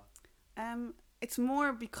in the south. It's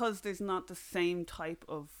more because there's not the same type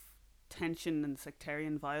of tension and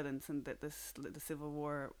sectarian violence, and that the Civil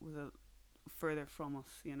War was further from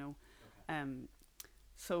us, you know. Okay.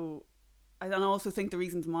 So I also think the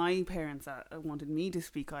reasons my parents wanted me to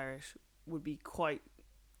speak Irish would be quite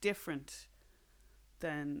different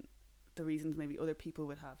than the reasons maybe other people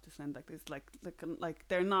would have to send. Like, there's like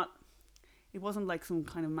they're not. It wasn't like some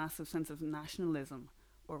kind of massive sense of nationalism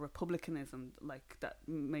or republicanism like that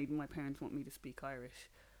made my parents want me to speak Irish.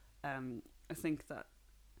 I think that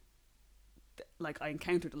like I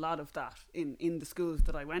encountered a lot of that in the schools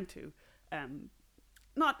that I went to.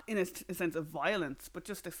 Not in a sense of violence, but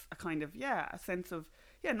just a kind of a sense of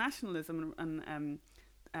nationalism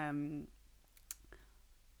and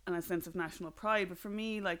a sense of national pride. But for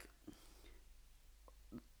me, like,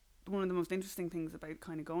 one of the most interesting things about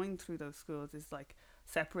kind of going through those schools is like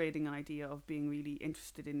separating an idea of being really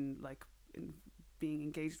interested in being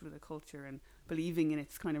engaged with a culture and believing in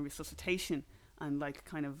its kind of resuscitation and like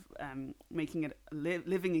kind of making it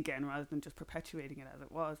living again rather than just perpetuating it as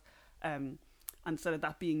it was. And so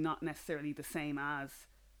that being not necessarily the same as,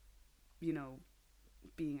 you know,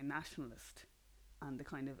 being a nationalist and the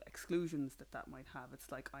kind of exclusions that might have.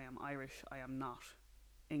 It's like, I am Irish, I am not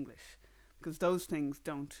English. Because those things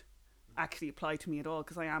don't actually apply to me at all,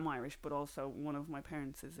 because I am Irish, but also one of my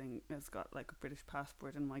parents has got like a British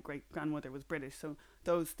passport, and my great-grandmother was British. So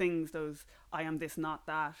those things, I am this, not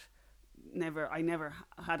that, I never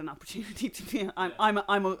had an opportunity to be. I'm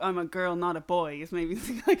a girl, not a boy. Is maybe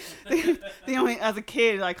the only, as a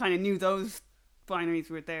kid I kind of knew those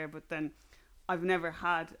binaries were there, but then I've never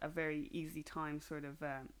had a very easy time sort of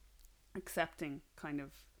accepting kind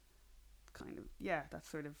of that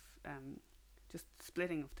sort of just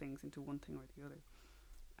splitting of things into one thing or the other.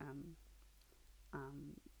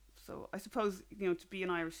 So I suppose, you know, to be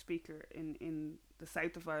an Irish speaker in the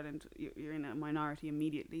south of Ireland, you're in a minority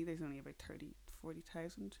immediately. There's only about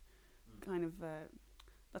 40,000 kind of.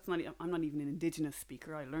 I'm not even an indigenous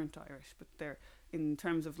speaker. I learnt Irish, but in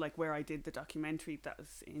terms of like where I did the documentary, that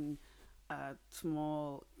was in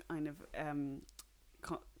small kind of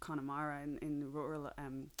Connemara in the rural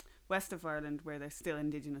west of Ireland, where there's still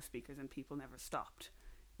indigenous speakers and people never stopped,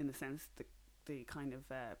 in the sense the kind of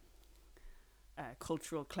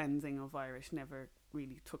cultural cleansing of Irish never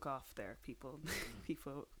really took off there. People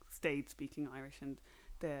stayed speaking Irish, and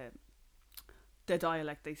the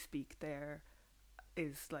dialect they speak there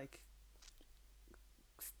is like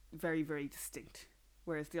very, very distinct,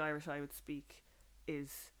 whereas the Irish I would speak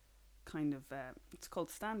is kind of it's called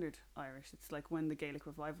Standard Irish. It's like when the Gaelic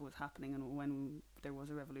revival was happening and when there was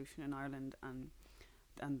a revolution in Ireland, and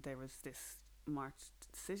there was this marked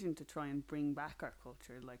decision to try and bring back our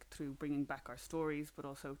culture, like through bringing back our stories, but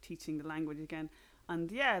also teaching the language again. And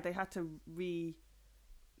they had to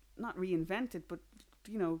not reinvent it, but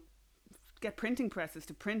get printing presses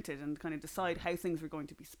to print it and kind of decide how things were going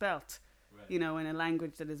to be spelt. Right. In a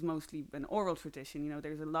language that is mostly an oral tradition.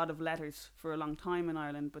 There's a lot of letters for a long time in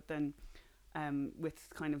Ireland, but then with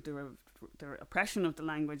kind of the oppression of the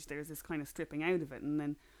language, there's this kind of stripping out of it, and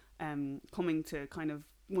then coming to kind of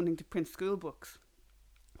wanting to print school books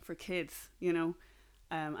for kids,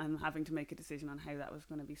 and having to make a decision on how that was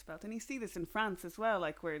going to be spelt. And you see this in France as well,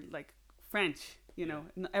 like where like French,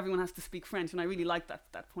 everyone has to speak French, and I really like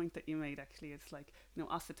that point that you made. Actually, it's like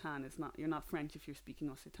Occitan is not, you're not French if you're speaking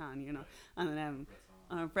Occitan, and then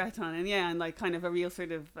Breton, and like kind of a real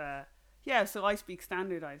sort of so I speak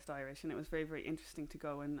standardized Irish, and it was very, very interesting to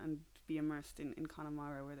go and be immersed in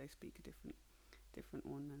Connemara, where they speak a different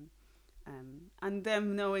one, and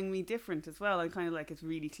them knowing me different as well. I'm kind of like, it's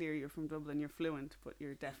really clear you're from Dublin, you're fluent, but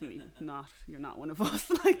you're definitely not. You're not one of us.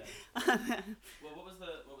 Like, well, what was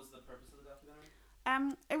the purpose of the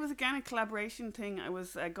documentary? It was again a collaboration thing. I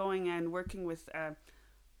was going and working with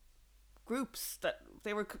groups that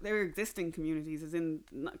they were existing communities, as in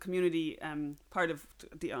community part of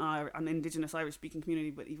the an Indigenous Irish speaking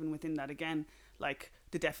community, but even within that again, like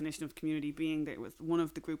the definition of community being, there was one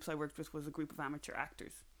of the groups I worked with was a group of amateur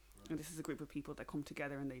actors. And this is a group of people that come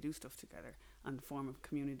together and they do stuff together and form a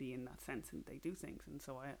community in that sense, and they do things. And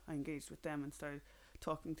so I engaged with them and started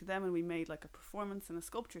talking to them, and we made like a performance and a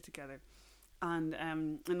sculpture together. And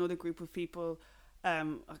another group of people, a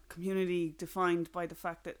community defined by the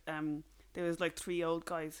fact that there was like 3 old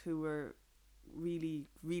guys who were really,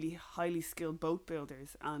 really highly skilled boat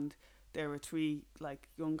builders, and there were 3 like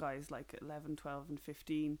young guys like 11, 12 and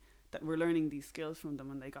 15 that were learning these skills from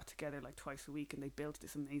them, and they got together like twice a week and they built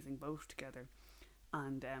this amazing boat together.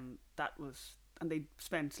 And they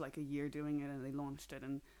spent like a year doing it, and they launched it.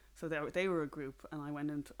 And so they were a group, and I went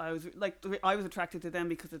and I was attracted to them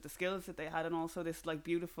because of the skills that they had, and also this like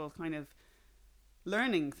beautiful kind of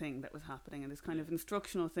learning thing that was happening, and this kind of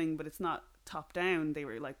instructional thing, but it's not top down. They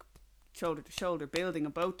were like shoulder to shoulder building a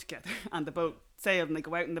boat together, and the boat sailed, and they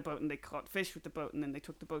go out in the boat and they caught fish with the boat, and then they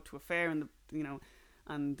took the boat to a fair, and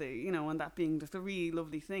and that being just a really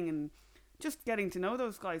lovely thing, and just getting to know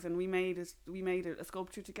those guys. And we made a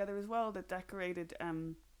sculpture together as well that decorated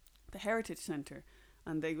the Heritage Centre,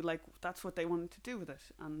 and they like, that's what they wanted to do with it,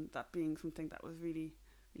 and that being something that was really,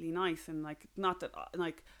 really nice. And like, not that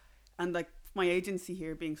like, and like my agency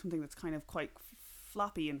here being something that's kind of quite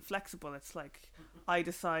floppy and flexible. It's like I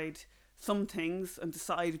decide some things, and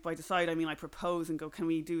by decide I mean I propose and go, can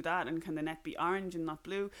we do that, and can the net be orange and not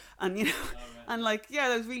blue, and right. And like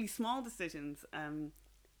those really small decisions,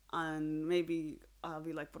 and maybe I'll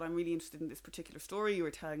be like, but I'm really interested in this particular story you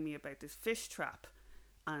were telling me about, this fish trap,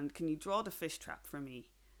 and can you draw the fish trap for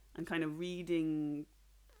me, and kind of reading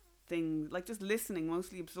things, like just listening,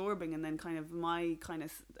 mostly absorbing, and then kind of my kind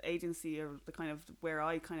of agency, or the kind of where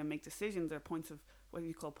I kind of make decisions, or points of what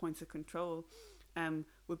you call points of control,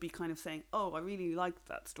 would be kind of saying, oh, I really liked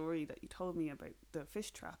that story that you told me about the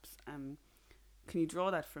fish traps, can you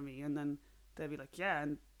draw that for me? And then they'll be like, yeah,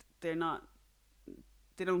 and they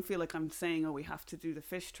don't feel like I'm saying, oh, we have to do the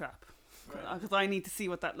fish trap, because I need to see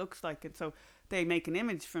what that looks like. And so they make an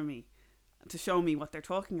image for me to show me what they're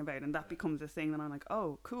talking about, and that becomes a thing that I'm like,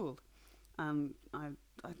 oh, cool. And I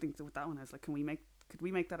think that with that one, I was like, could we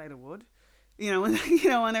make that out of wood? And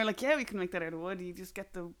they're like, yeah, we can make that out of wood. You just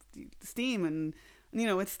get the steam, and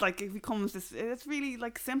it's like, it becomes this, it's really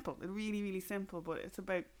like simple, it's really, really simple, but it's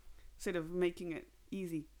about sort of making it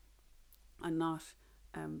easy, and not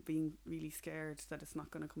being really scared that it's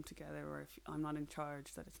not going to come together, or if I'm not in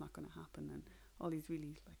charge that it's not going to happen, and all these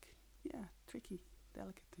really like, tricky,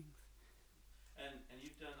 delicate things. And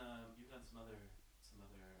you've done some other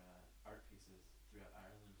art pieces throughout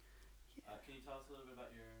Ireland. Can you tell us a little bit about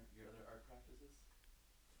your other art practices?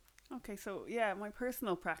 Okay, so my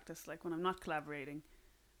personal practice, like when I'm not collaborating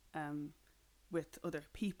with other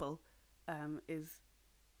people, is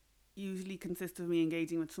usually consists of me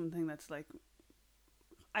engaging with something that's like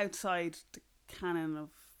outside the canon of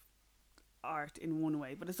art in one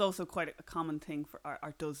way, but it's also quite a common thing for art.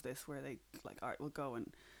 Art does this, where they like art will go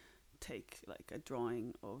and take like a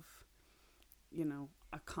drawing of, you know,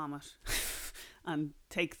 a comet and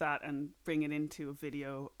take that and bring it into a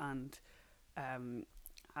video and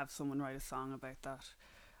have someone write a song about that.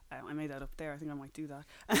 I made that up there. I think I might do that.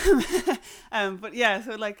 But yeah,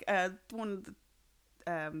 so like one of the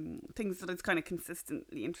things that is kind of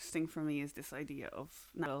consistently interesting for me is this idea of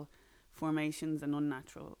natural formations and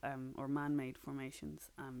unnatural or man-made formations,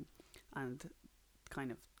 and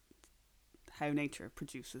kind of how nature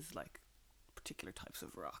produces like particular types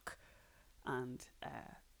of rock, and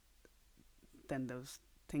then those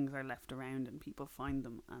things are left around and people find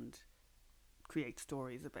them and create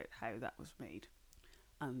stories about how that was made,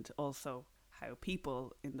 and also how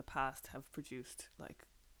people in the past have produced like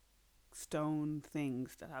stone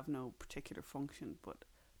things that have no particular function but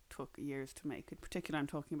took years to make. In particular, I'm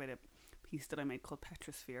talking about a piece that I made called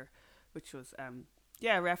Petrosphere, which was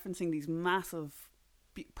referencing these massive,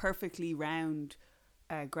 perfectly round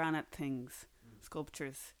granite things,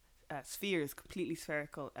 sculptures, spheres, completely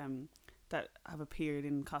spherical, that have appeared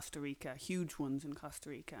in Costa Rica, huge ones in Costa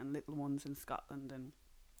Rica and little ones in Scotland, and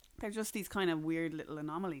they're just these kind of weird little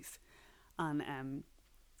anomalies, and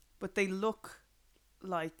but they look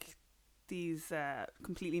like these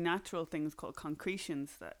completely natural things called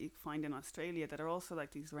concretions that you find in Australia that are also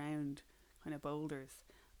like these round kind of boulders,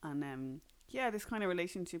 and this kind of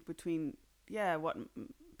relationship between what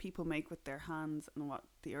people make with their hands and what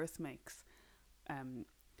the earth makes, and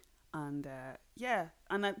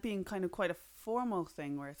that being kind of quite a formal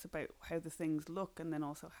thing where it's about how the things look, and then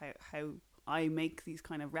also how I make these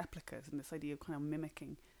kind of replicas, and this idea of kind of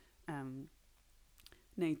mimicking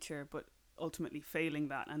nature, but ultimately failing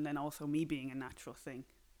that, and then also me being a natural thing,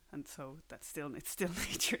 and so it's still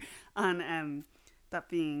nature, and that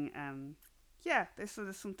being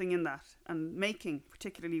there's something in that, and making,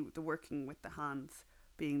 particularly the working with the hands,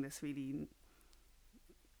 being this really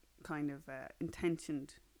kind of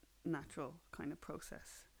intentioned natural kind of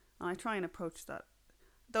process. And I try and approach that.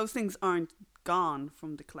 Those things aren't gone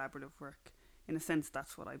from the collaborative work. In a sense,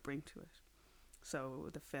 that's what I bring to it. So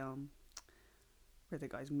with the film, where the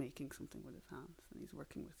guy's making something with his hands and he's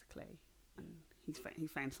working with clay, and he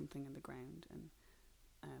found something in the ground, and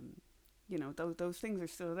those things are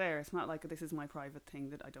still there. It's not like this is my private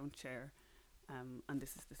thing that I don't share, and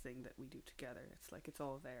this is the thing that we do together. It's like it's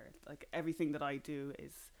all there. It's like everything that I do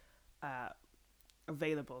is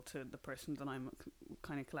available to the person that I'm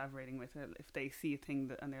kind of collaborating with. If they see a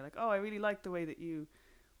thing and they're like, oh, I really like the way that you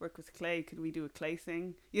work with clay, could we do a clay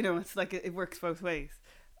thing? It's like it works both ways.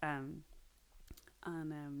 And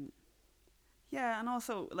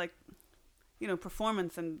also like,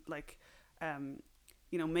 performance, and like,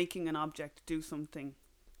 making an object do something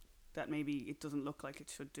that maybe it doesn't look like it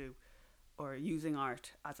should do, or using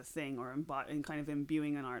art as a thing, or kind of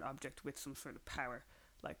imbuing an art object with some sort of power.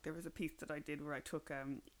 Like there was a piece that I did where I took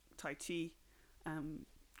Tai Chi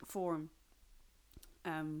form,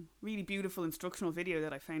 really beautiful instructional video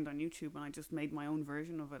that I found on YouTube, and I just made my own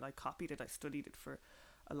version of it. I copied it, I studied it for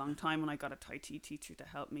a long time, and I got a Tai Chi teacher to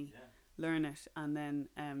help me learn it, and then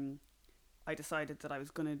I decided that I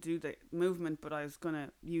was going to do the movement, but I was going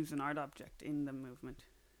to use an art object in the movement,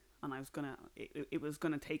 and I was going to it was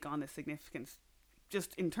going to take on this significance,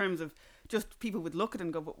 just in terms of just people would look at it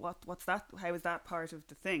and go, but what's that? How is that part of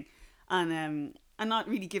the thing? And not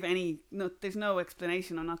really give there's no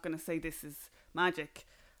explanation. I'm not going to say this is magic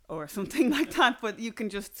or something like that, but you can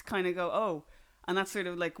just kind of go, oh, and that's sort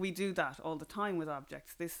of like, we do that all the time with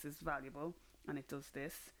objects. This is valuable and it does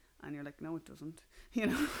this, and you're like, no, it doesn't.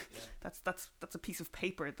 That's a piece of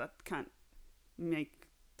paper that can't make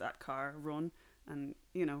that car run, and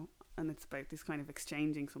and it's about this kind of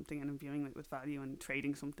exchanging something and imbuing it with value and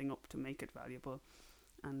trading something up to make it valuable,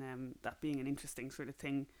 and that being an interesting sort of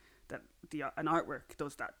thing, that an artwork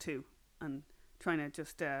does that too, and trying to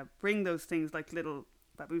just bring those things like little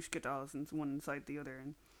babushka dolls and one inside the other,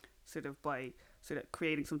 and sort of by sort of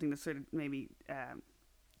creating something that sort of maybe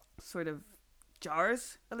sort of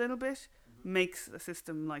jars a little bit, makes a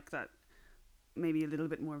system like that maybe a little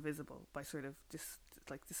bit more visible by sort of just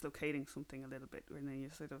like dislocating something a little bit, and then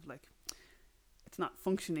you're sort of like, it's not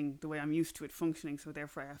functioning the way I'm used to it functioning, so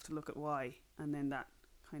therefore I have to look at why, and then that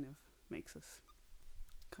kind of makes us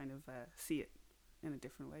kind of see it in a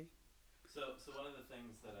different way. So one of the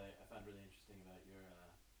things that I found really interesting about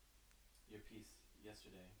your piece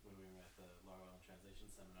yesterday when we were at the Laura Wellen Translation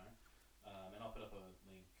Seminar, and I'll put up a link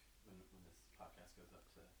when this podcast goes up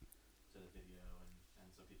to the video, and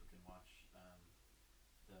so people can watch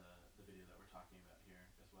the video that we're talking about here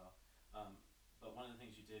as well. But one of the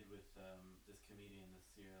things you did with this comedian, this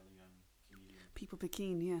Sierra Leone comedian, People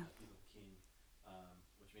Pekin, yeah. People Pekin,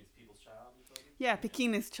 which means people's child, you told me? Yeah,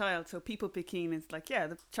 Pekin is child, so People Pekin is like, yeah,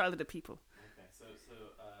 the child of the people. Okay, so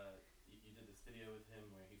you did this video with him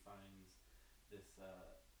where he finds this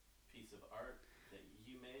piece of art that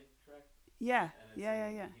you made, correct? Yeah, And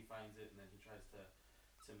yeah. He finds it and then he tries to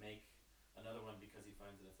make another one because he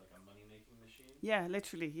finds that it's like a money-making machine. Yeah,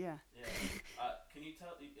 literally, yeah. Yeah. Can you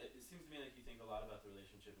tell? It seems to me like you think a lot about the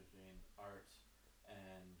relationship between art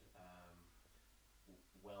and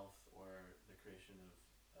wealth, or the creation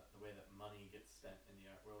of the way that money gets spent in the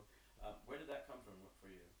art world. Where did that come from for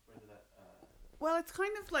you? Where did that? Well, it's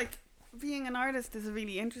kind of like being an artist is a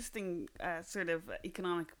really interesting sort of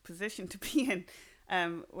economic position to be in,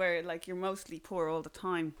 where like you're mostly poor all the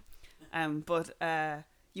time, but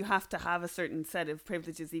you have to have a certain set of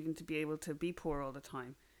privileges even to be able to be poor all the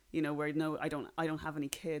time. You know, where no, I don't have any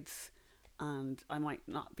kids, and I might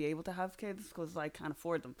not be able to have kids because I can't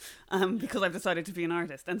afford them, because I've decided to be an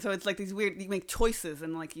artist. And so it's like these weird, you make choices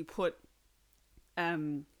and like you put,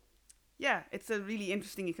 it's a really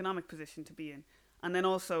interesting economic position to be in. And then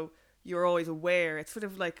also you're always aware. It's sort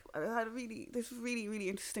of like I had there's really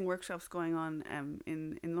interesting workshops going on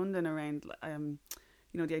in London around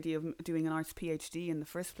the idea of doing an arts PhD in the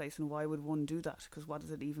first place, and why would one do that? Because what does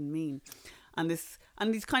it even mean? And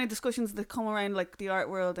these kind of discussions that come around like the art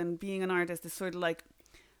world and being an artist is sort of like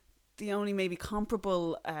the only maybe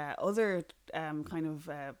comparable other kind of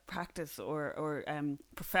practice or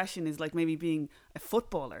profession is like maybe being a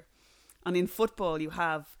footballer. And in football you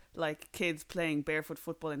have like kids playing barefoot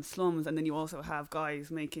football in slums, and then you also have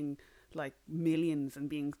guys making like millions and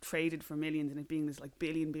being traded for millions, and it being this like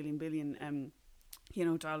billion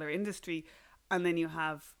dollar industry. And then you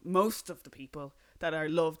have most of the people that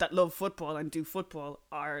love football and do football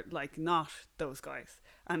are like not those guys.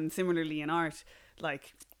 And similarly in art,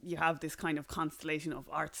 like you have this kind of constellation of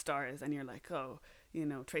art stars, and you're like, oh, you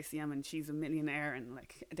know, Tracy Emin, she's a millionaire, and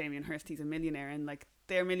like Damien Hirst, he's a millionaire, and like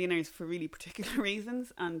they're millionaires for really particular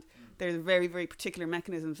reasons, and there's very, very particular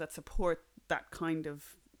mechanisms that support that kind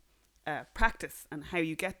of practice and how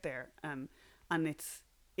you get there. And it's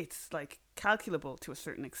like calculable to a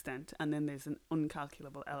certain extent, and then there's an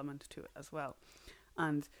uncalculable element to it as well.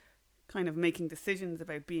 And kind of making decisions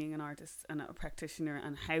about being an artist and a practitioner,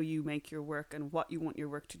 and how you make your work and what you want your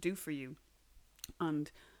work to do for you,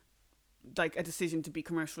 and like a decision to be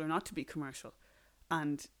commercial or not to be commercial,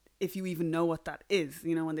 and if you even know what that is,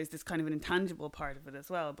 you know, and there's this kind of an intangible part of it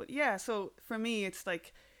as well. But yeah, so for me it's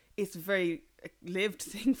like it's a very lived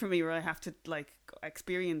thing for me, where I have to like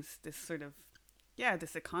experience this sort of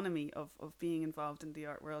this economy of being involved in the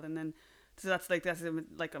art world. And then so that's like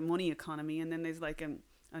a money economy, and then there's like a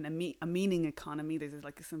meaning economy. There's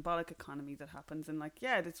like a symbolic economy that happens, and like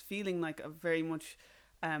it's feeling like a very much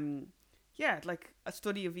like a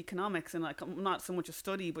study of economics, and like not so much a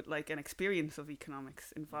study but like an experience of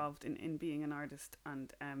economics involved in being an artist,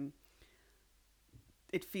 and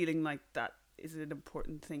it feeling like that is an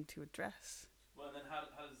important thing to address. Well, and then how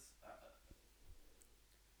does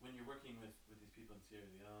when you're working with these people in Sierra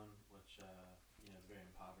Leone, which is a very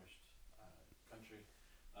impoverished country,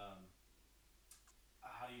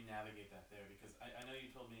 how do you navigate that there? Because I know you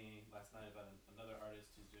told me last night about another artist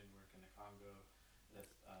who's doing work in the Congo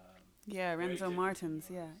that's Renzo Martins,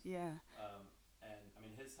 yeah. And I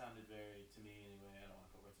mean, his sounded very, to me anyway, I don't want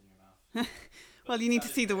to put words in your mouth. Well, you need to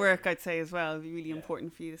see the work, I'd say, as well. It'd be really important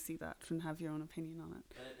for you to see that and have your own opinion on it.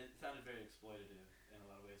 And it sounded very exploitative in a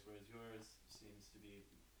lot of ways, whereas yours seems to be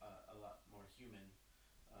a lot more human,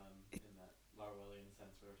 in that Larwellian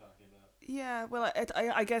sense we were talking about. Yeah, well,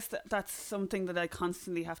 I guess that's something that I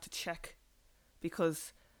constantly have to check,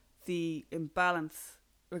 because the imbalance,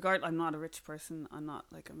 I'm not a rich person, I'm not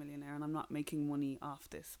like a millionaire, and I'm not making money off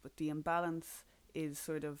this, but the imbalance is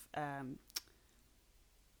sort of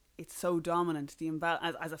it's so dominant, the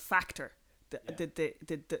imbalance as a factor,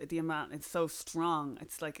 the amount, it's so strong.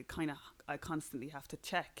 It's like I constantly have to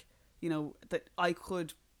check, you know, that I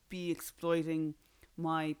could be exploiting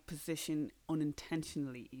my position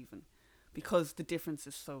unintentionally, even because the difference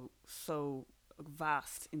is so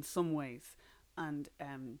vast in some ways. And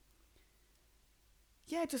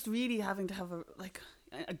just really having to have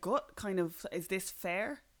a gut kind of, is this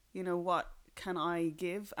fair? You know, what can I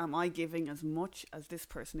give? Am I giving as much as this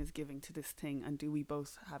person is giving to this thing? And do we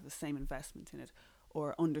both have the same investment in it?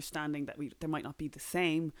 Or understanding that they might not be the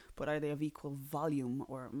same, but are they of equal volume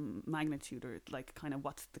or magnitude? Or like kind of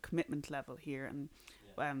what's the commitment level here? And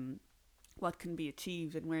what can be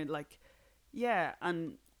achieved? And we're like,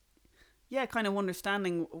 kind of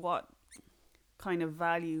understanding what kind of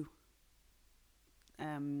value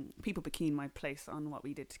People Bikini might place on what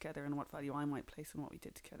we did together, and what value I might place on what we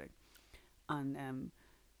did together, and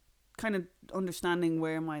kind of understanding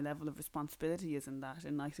where my level of responsibility is in that.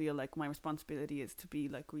 And I feel like my responsibility is to be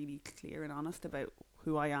like really clear and honest about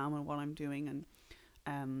who I am and what I'm doing,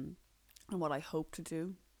 and what I hope to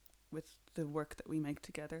do with the work that we make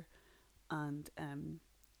together, and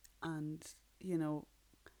you know,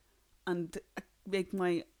 and make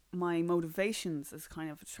my motivations as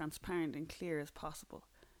kind of transparent and clear as possible.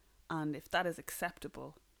 And if that is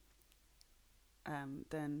acceptable,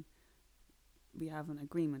 then we have an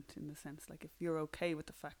agreement, in the sense, like, if you're okay with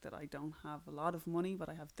the fact that I don't have a lot of money, but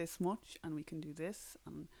I have this much, and we can do this,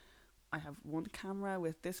 and I have one camera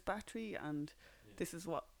with this battery, and this is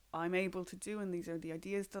what I'm able to do, and these are the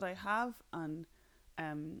ideas that I have, and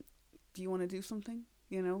do you want to do something,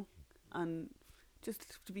 you know? And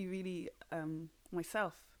just to be really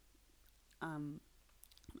myself,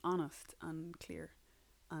 honest and clear.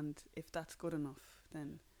 And if that's good enough,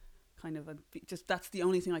 then kind of just that's the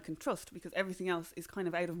only thing I can trust, because everything else is kind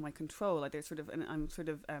of out of my control. Like, there's sort of, and I'm sort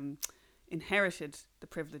of inherited the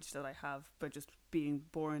privilege that I have by just being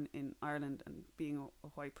born in Ireland and being a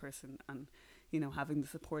white person, and, you know, having the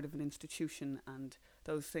support of an institution and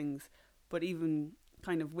those things. But even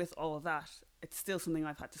kind of with all of that, it's still something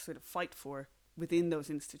I've had to sort of fight for within those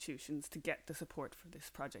institutions to get the support for this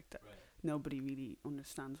project that nobody really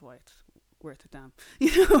understands why it's worth a damn, you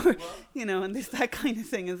know. Well, you know, and there's that kind of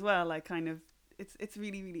thing as well. Like, kind of, it's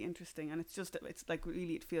really, really interesting, and it's like,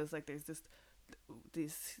 really, it feels like there's just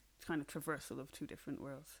this kind of traversal of two different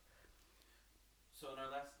worlds. So in our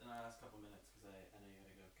last couple minutes, because I know you got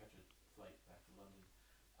to go catch a flight back to London,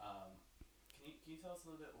 can you tell us a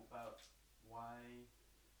little bit about why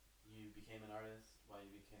you became an artist, why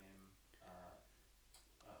you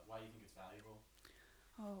think it's valuable?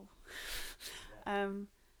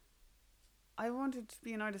 I wanted to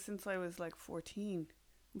be an artist since I was like 14.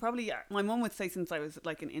 Probably, my mum would say since I was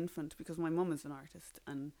like an infant, because my mum is an artist,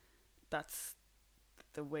 and that's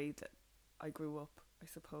the way that I grew up, I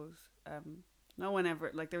suppose. No one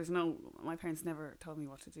ever, like, my parents never told me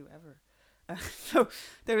what to do ever. So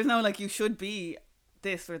there was no, like, you should be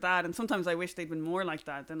this or that, and sometimes I wish they'd been more like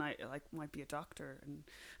that. Then I might be a doctor, and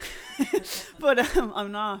but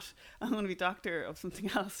I'm not. I'm going to be doctor of something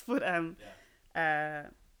else. But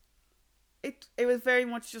it was very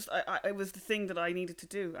much just it was the thing that I needed to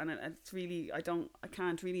do, and it's really, I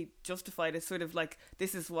can't really justify it. It's sort of like,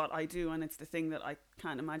 this is what I do, and it's the thing that I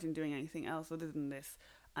can't imagine doing anything else other than this.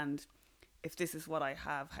 And if this is what I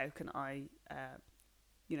have, how can I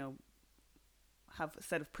you know, have a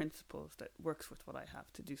set of principles that works with what I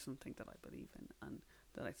have to do something that I believe in and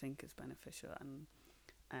that I think is beneficial, and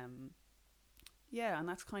and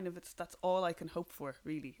that's kind of, that's all I can hope for,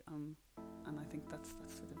 really, and I think that's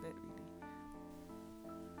sort of it, really.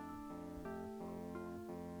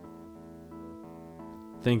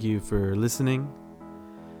 Thank you for listening.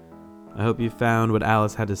 I hope you found what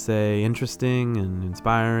Alice had to say interesting and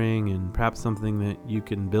inspiring, and perhaps something that you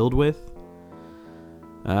can build with.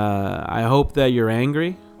 I hope that you're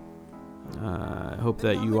angry. I hope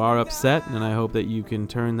that you are upset, and I hope that you can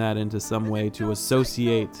turn that into some way to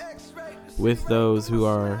associate with those who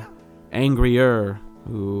are angrier,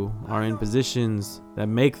 who are in positions that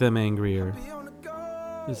make them angrier.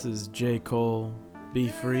 This is J. Cole, Be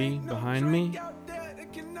Free, behind me.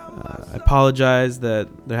 I apologize that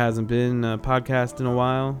there hasn't been a podcast in a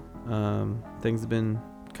while. Things have been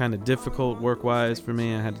kind of difficult work-wise for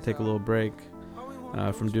me. I had to take a little break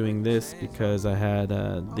from doing this because I had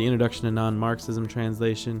the Introduction to Non-Marxism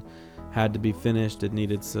translation had to be finished. It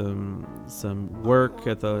needed some work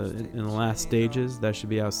in the last stages. That should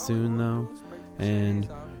be out soon, though. And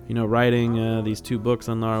you know, writing these 2 books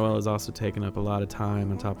on Narwhal has also taken up a lot of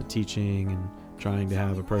time on top of teaching and trying to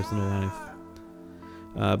have a personal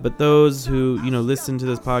life. But those who, you know, listen to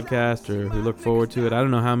this podcast or who look forward to it, I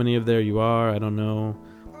don't know how many of there you are. I don't know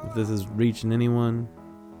if this is reaching anyone.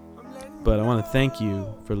 But I want to thank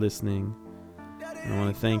you for listening. I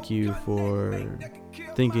want to thank you for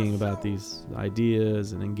thinking about these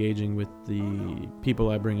ideas and engaging with the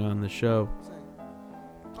people I bring on the show.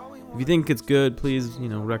 If you think it's good, please, you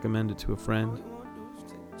know, recommend it to a friend.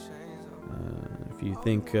 If you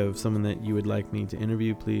think of someone that you would like me to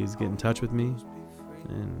interview, please get in touch with me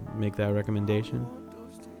and make that recommendation.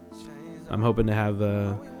 I'm hoping to have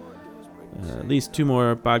at least 2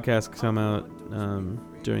 more podcasts come out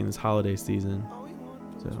during this holiday season,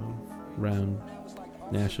 so around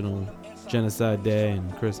National Genocide Day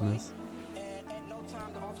and Christmas.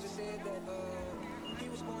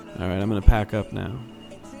 Alright, I'm gonna pack up now.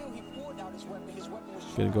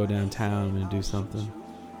 Gonna go downtown. I'm gonna do something.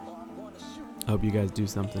 I hope you guys do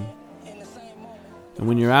something. And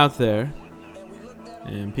when you're out there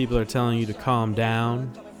and people are telling you to calm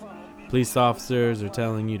down, police officers are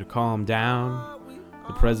telling you to calm down,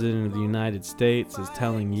 the President of the United States is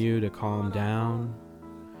telling you to calm down,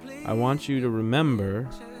 I want you to remember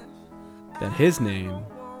that his name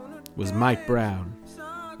was Mike Brown.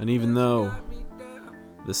 And even though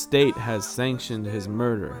the state has sanctioned his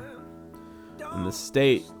murder, and the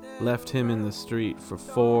state left him in the street for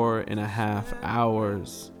 4.5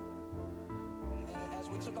 hours,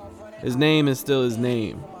 his name is still his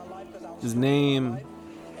name. His name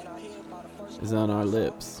is on our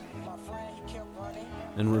lips.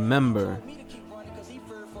 And remember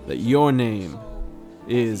that your name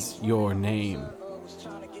is your name.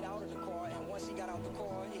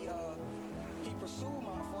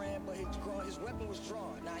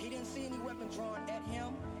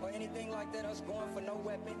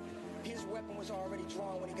 His weapon was already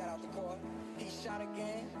drawn when he got out the car. He shot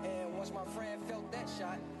again, and once my friend felt that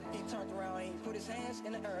shot, he turned around and he put his hands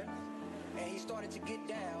in the earth, and he started to get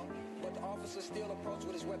down, but the officer still approached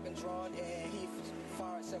with his weapon drawn, and he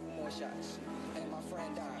fired several more shots, and my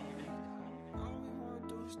friend died.